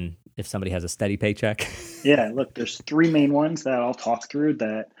 Different than if somebody has a steady paycheck? Yeah, look, there's three main ones that I'll talk through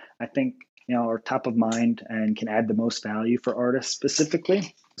that I think are top of mind and can add the most value for artists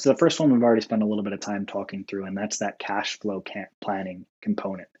specifically. So the first one we've already spent a little bit of time talking through, and that's that cash flow planning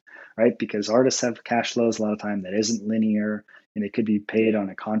component, right? Because artists have cash flows a lot of time that isn't linear, and they could be paid on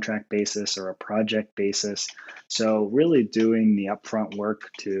a contract basis or a project basis. So really doing the upfront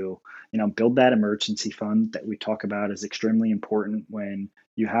work to build that emergency fund that we talk about is extremely important when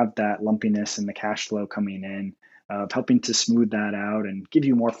you have that lumpiness in the cash flow coming in, helping to smooth that out and give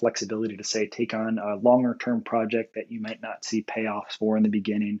you more flexibility to say take on a longer term project that you might not see payoffs for in the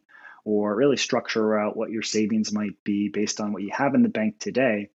beginning, or really structure out what your savings might be based on what you have in the bank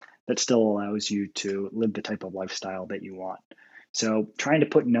today that still allows you to live the type of lifestyle that you want. So trying to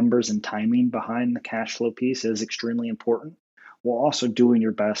put numbers and timing behind the cash flow piece is extremely important, while also doing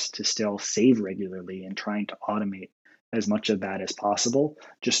your best to still save regularly and trying to automate as much of that as possible.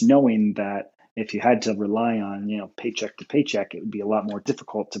 Just knowing that if you had to rely on, paycheck to paycheck, it would be a lot more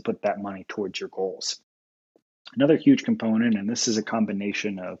difficult to put that money towards your goals. Another huge component, and this is a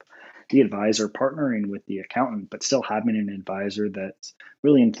combination of the advisor partnering with the accountant, but still having an advisor that's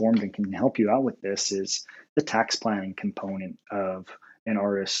really informed and can help you out with this, is the tax planning component of an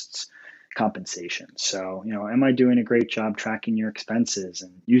artist's compensation. So, am I doing a great job tracking your expenses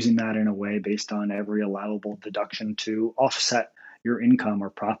and using that in a way based on every allowable deduction to offset your income or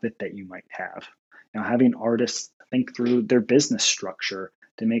profit that you might have? Having artists think through their business structure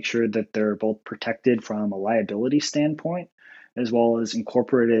to make sure that they're both protected from a liability standpoint, as well as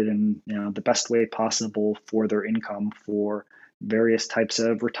incorporated in the best way possible for their income for various types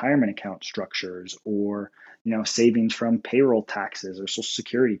of retirement account structures, or savings from payroll taxes or social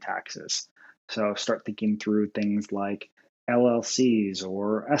security taxes. So start thinking through things like LLCs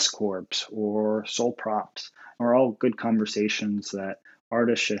or S corps or sole props are all good conversations that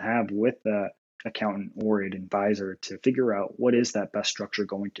artists should have with the accountant or an advisor to figure out what is that best structure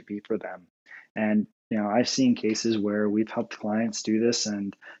going to be for them. And I've seen cases where we've helped clients do this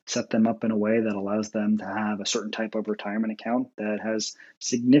and set them up in a way that allows them to have a certain type of retirement account that has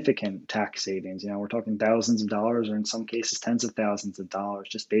significant tax savings. We're talking thousands of dollars, or in some cases tens of thousands of dollars,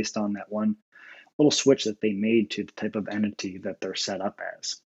 just based on that one little switch that they made to the type of entity that they're set up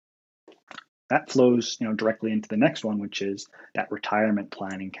as. That flows directly into the next one, which is that retirement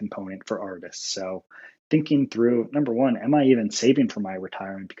planning component for artists. So thinking through, number one, am I even saving for my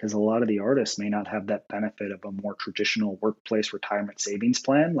retirement? Because a lot of the artists may not have that benefit of a more traditional workplace retirement savings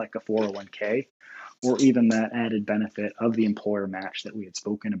plan like a 401k, or even that added benefit of the employer match that we had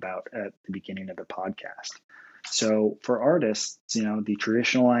spoken about at the beginning of the podcast. So for artists, the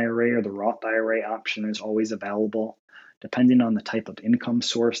traditional IRA or the Roth IRA option is always available. depending on the type of income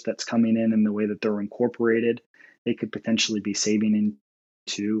source that's coming in and the way that they're incorporated, they could potentially be saving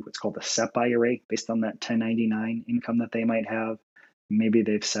into what's called a SEP IRA based on that 1099 income that they might have. Maybe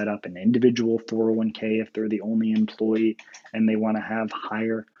they've set up an individual 401k if they're the only employee and they want to have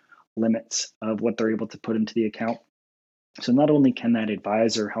higher limits of what they're able to put into the account. So not only can that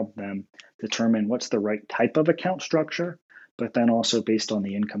advisor help them determine what's the right type of account structure, but then also based on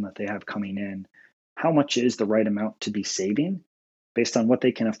the income that they have coming in, how much is the right amount to be saving based on what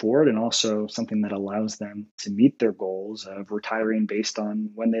they can afford, and also something that allows them to meet their goals of retiring based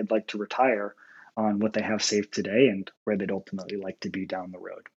on when they'd like to retire on what they have saved today and where they'd ultimately like to be down the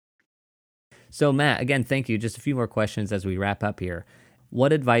road. So Matt, again, thank you. Just a few more questions as we wrap up here.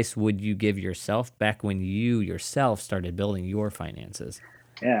 What advice would you give yourself back when you yourself started building your finances?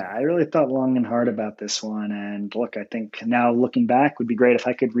 Yeah, I really thought long and hard about this one. And look, I think now looking back would be great if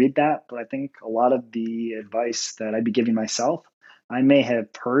I could read that. But I think a lot of the advice that I'd be giving myself, I may have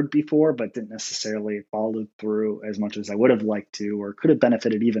heard before, but didn't necessarily follow through as much as I would have liked to, or could have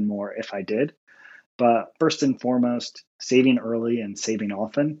benefited even more if I did. But first and foremost, saving early and saving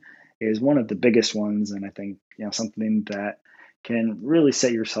often is one of the biggest ones. And I think, something that can really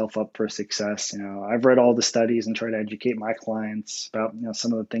set yourself up for success. I've read all the studies and try to educate my clients about,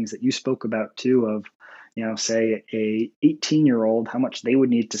 some of the things that you spoke about too of, say a 18-year-old, how much they would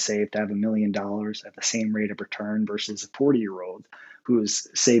need to save to have $1 million at the same rate of return versus a 40-year-old who's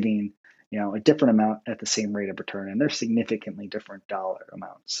saving, a different amount at the same rate of return. And they're significantly different dollar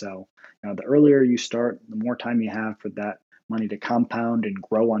amounts. So, the earlier you start, the more time you have for that money to compound and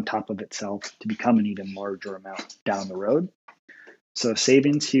grow on top of itself to become an even larger amount down the road. So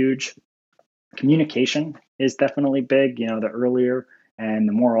savings huge. Communication is definitely big. The earlier and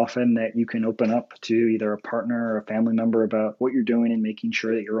the more often that you can open up to either a partner or a family member about what you're doing and making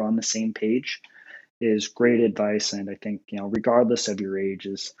sure that you're on the same page is great advice. And I think, regardless of your age,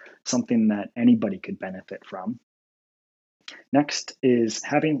 is something that anybody could benefit from. Next is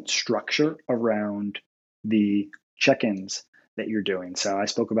having structure around the check-ins that you're doing. So I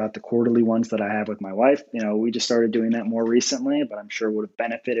spoke about the quarterly ones that I have with my wife. We just started doing that more recently, but I'm sure would have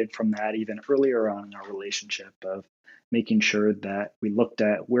benefited from that even earlier on in our relationship of making sure that we looked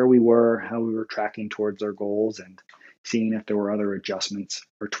at where we were, how we were tracking towards our goals, and seeing if there were other adjustments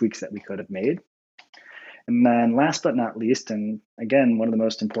or tweaks that we could have made. And then last but not least, and again, one of the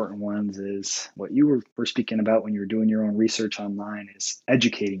most important ones is what you were speaking about when you were doing your own research online is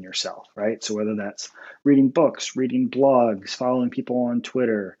educating yourself, right? So whether that's reading books, reading blogs, following people on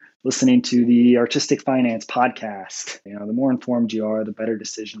Twitter, listening to the Artistic Finance podcast, the more informed you are, the better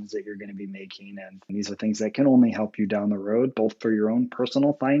decisions that you're going to be making. And these are things that can only help you down the road, both for your own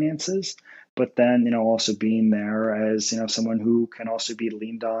personal finances, but then, also being there as, someone who can also be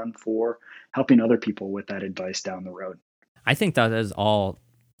leaned on for helping other people with that advice down the road. I think that is all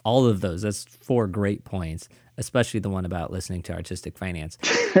of those. That's 4 great points, especially the one about listening to Artistic Finance.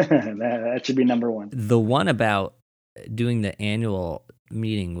 that should be number one. The one about doing the annual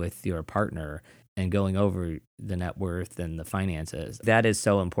meeting with your partner and going over the net worth and the finances, that is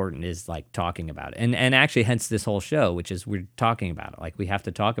so important, is like talking about it. And actually, hence this whole show, which is we're talking about it. Like, we have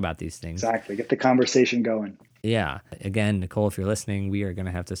to talk about these things. Exactly. Get the conversation going. Yeah. Again, Nicole, if you're listening, we are going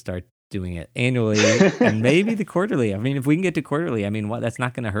to have to start doing it annually and maybe the quarterly. I mean, if we can get to quarterly, that's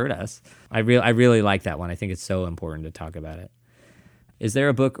not going to hurt us. I really like that one. I think it's so important to talk about it. Is there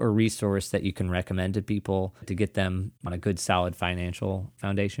a book or resource that you can recommend to people to get them on a good, solid financial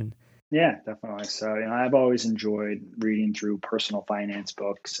foundation? Yeah, definitely. So, I've always enjoyed reading through personal finance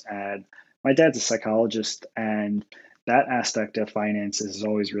books, and my dad's a psychologist, and that aspect of finances has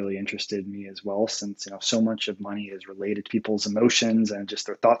always really interested me as well, since, so much of money is related to people's emotions and just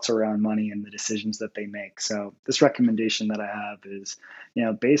their thoughts around money and the decisions that they make. So this recommendation that I have is,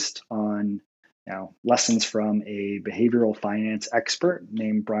 based on, lessons from a behavioral finance expert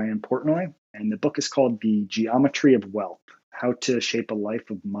named Brian Portnoy. And the book is called The Geometry of Wealth: How to Shape a Life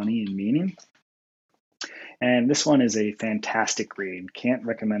of Money and Meaning. And this one is a fantastic read. Can't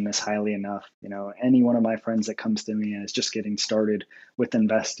recommend this highly enough. Any one of my friends that comes to me and is just getting started with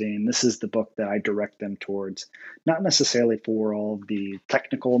investing, this is the book that I direct them towards. Not necessarily for all of the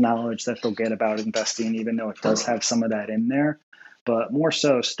technical knowledge that they'll get about investing, even though it does have some of that in there, but more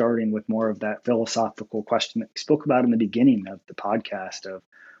so starting with more of that philosophical question that we spoke about in the beginning of the podcast of,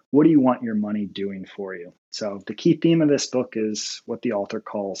 what do you want your money doing for you? So the key theme of this book is what the author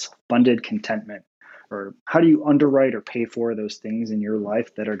calls funded contentment, or how do you underwrite or pay for those things in your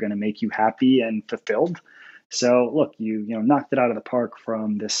life that are going to make you happy and fulfilled? So look, you knocked it out of the park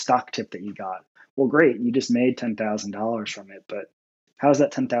from this stock tip that you got. Well, great, you just made $10,000 from it, but how's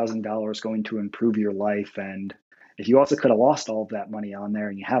that $10,000 going to improve your life and if you also could have lost all of that money on there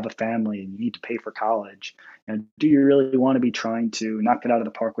and you have a family and you need to pay for college, do you really want to be trying to knock it out of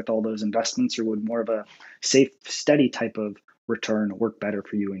the park with all those investments, or would more of a safe, steady type of return work better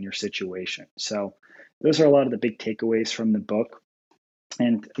for you in your situation? So those are a lot of the big takeaways from the book.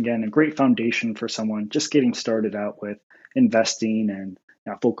 And again, a great foundation for someone just getting started out with investing and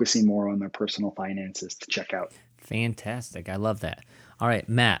focusing more on their personal finances to check out. Fantastic. I love that. All right,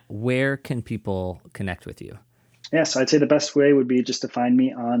 Matt, where can people connect with you? Yeah, so I'd say the best way would be just to find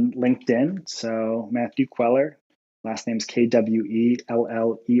me on LinkedIn. So Matthew Queller, last name's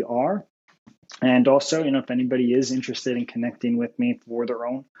Kweller. And also, if anybody is interested in connecting with me for their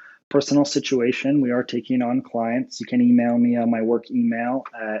own personal situation, we are taking on clients. You can email me on my work email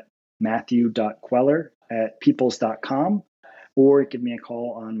at matthew.queller@peoples.com, or give me a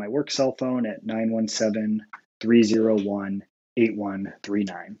call on my work cell phone at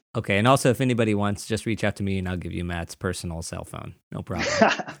 917-301-8139. Okay, and also if anybody wants, just reach out to me and I'll give you Matt's personal cell phone. No problem.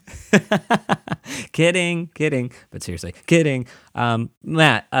 Kidding, but seriously, kidding.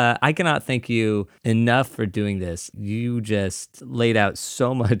 Matt, I cannot thank you enough for doing this. You just laid out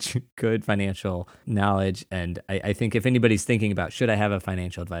so much good financial knowledge, and I think if anybody's thinking about, should I have a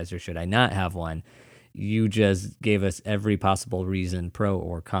financial advisor, should I not have one, you just gave us every possible reason, pro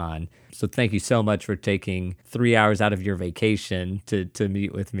or con. So thank you so much for taking 3 hours out of your vacation to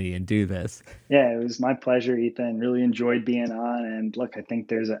meet with me and do this. Yeah, it was my pleasure, Ethan. Really enjoyed being on. And look, I think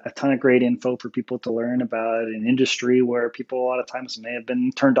there's a ton of great info for people to learn about an industry where people a lot of times may have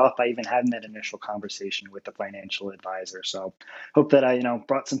been turned off by even having that initial conversation with the financial advisor. So hope that I,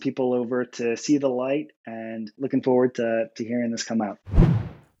 brought some people over to see the light, and looking forward to hearing this come out.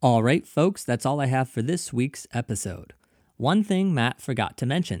 All right, folks, that's all I have for this week's episode. One thing Matt forgot to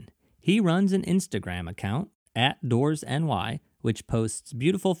mention. He runs an Instagram account at DoorsNY, which posts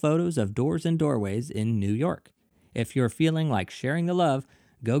beautiful photos of doors and doorways in New York. If you're feeling like sharing the love,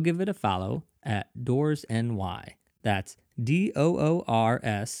 go give it a follow at DoorsNY. That's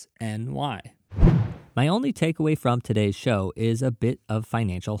DOORSNY. My only takeaway from today's show is a bit of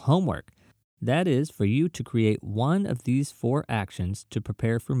financial homework. That is for you to create one of these 4 actions to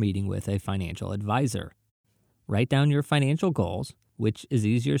prepare for meeting with a financial advisor. Write down your financial goals, which is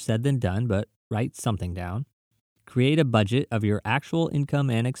easier said than done, but write something down. Create a budget of your actual income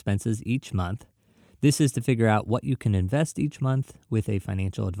and expenses each month. This is to figure out what you can invest each month with a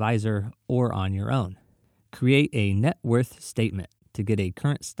financial advisor or on your own. Create a net worth statement to get a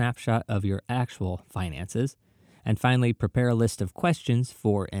current snapshot of your actual finances. And finally, prepare a list of questions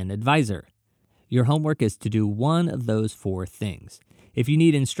for an advisor. Your homework is to do one of those 4 things. If you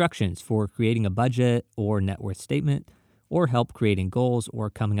need instructions for creating a budget or net worth statement, or help creating goals or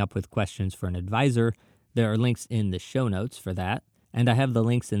coming up with questions for an advisor, there are links in the show notes for that. And I have the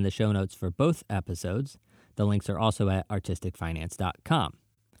links in the show notes for both episodes. The links are also at artisticfinance.com.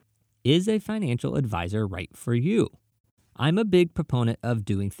 Is a financial advisor right for you? I'm a big proponent of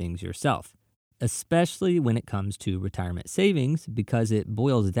doing things yourself, especially when it comes to retirement savings, because it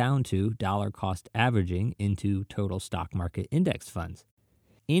boils down to dollar cost averaging into total stock market index funds.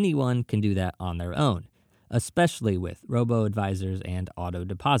 Anyone can do that on their own, especially with robo-advisors and auto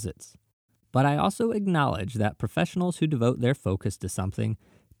deposits. But I also acknowledge that professionals who devote their focus to something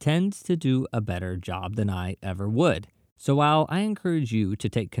tend to do a better job than I ever would. So while I encourage you to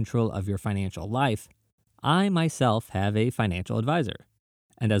take control of your financial life, I myself have a financial advisor.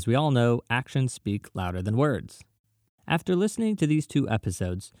 And as we all know, actions speak louder than words. After listening to these 2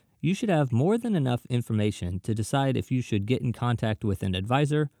 episodes, you should have more than enough information to decide if you should get in contact with an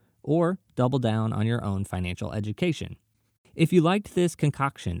advisor or double down on your own financial education. If you liked this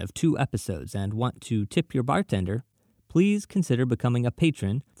concoction of 2 episodes and want to tip your bartender, please consider becoming a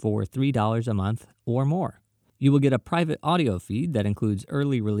patron for $3 a month or more. You will get a private audio feed that includes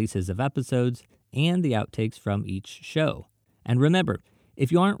early releases of episodes and the outtakes from each show. And remember, if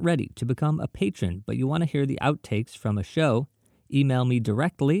you aren't ready to become a patron but you want to hear the outtakes from a show, email me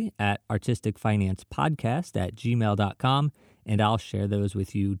directly at artisticfinancepodcast@gmail.com and I'll share those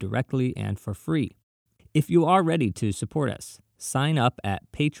with you directly and for free. If you are ready to support us, sign up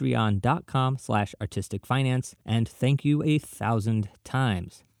at patreon.com/artisticfinance and thank you 1,000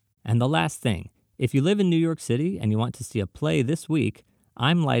 times. And the last thing, if you live in New York City and you want to see a play this week,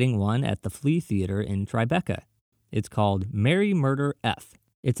 I'm lighting one at the Flea Theater in Tribeca. It's called Merry Murder F.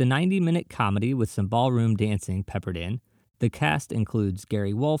 It's a 90-minute comedy with some ballroom dancing peppered in. The cast includes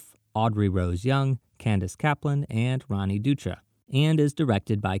Gary Wolfe, Audrey Rose Young, Candace Kaplan, and Ronnie Dutra, and is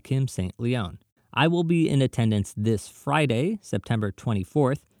directed by Kim St. Leon. I will be in attendance this Friday, September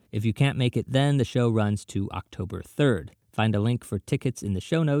 24th. If you can't make it then, the show runs to October 3rd. Find a link for tickets in the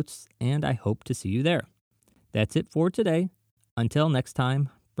show notes, and I hope to see you there. That's it for today. Until next time,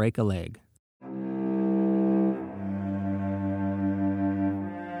 break a leg.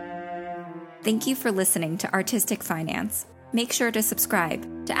 Thank you for listening to Artistic Finance. Make sure to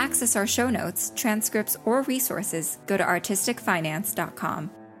subscribe. To access our show notes, transcripts, or resources, go to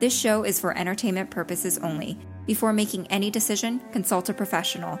artisticfinance.com. This show is for entertainment purposes only. Before making any decision, consult a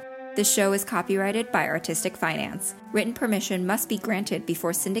professional. This show is copyrighted by Artistic Finance. Written permission must be granted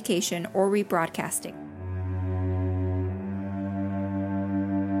before syndication or rebroadcasting.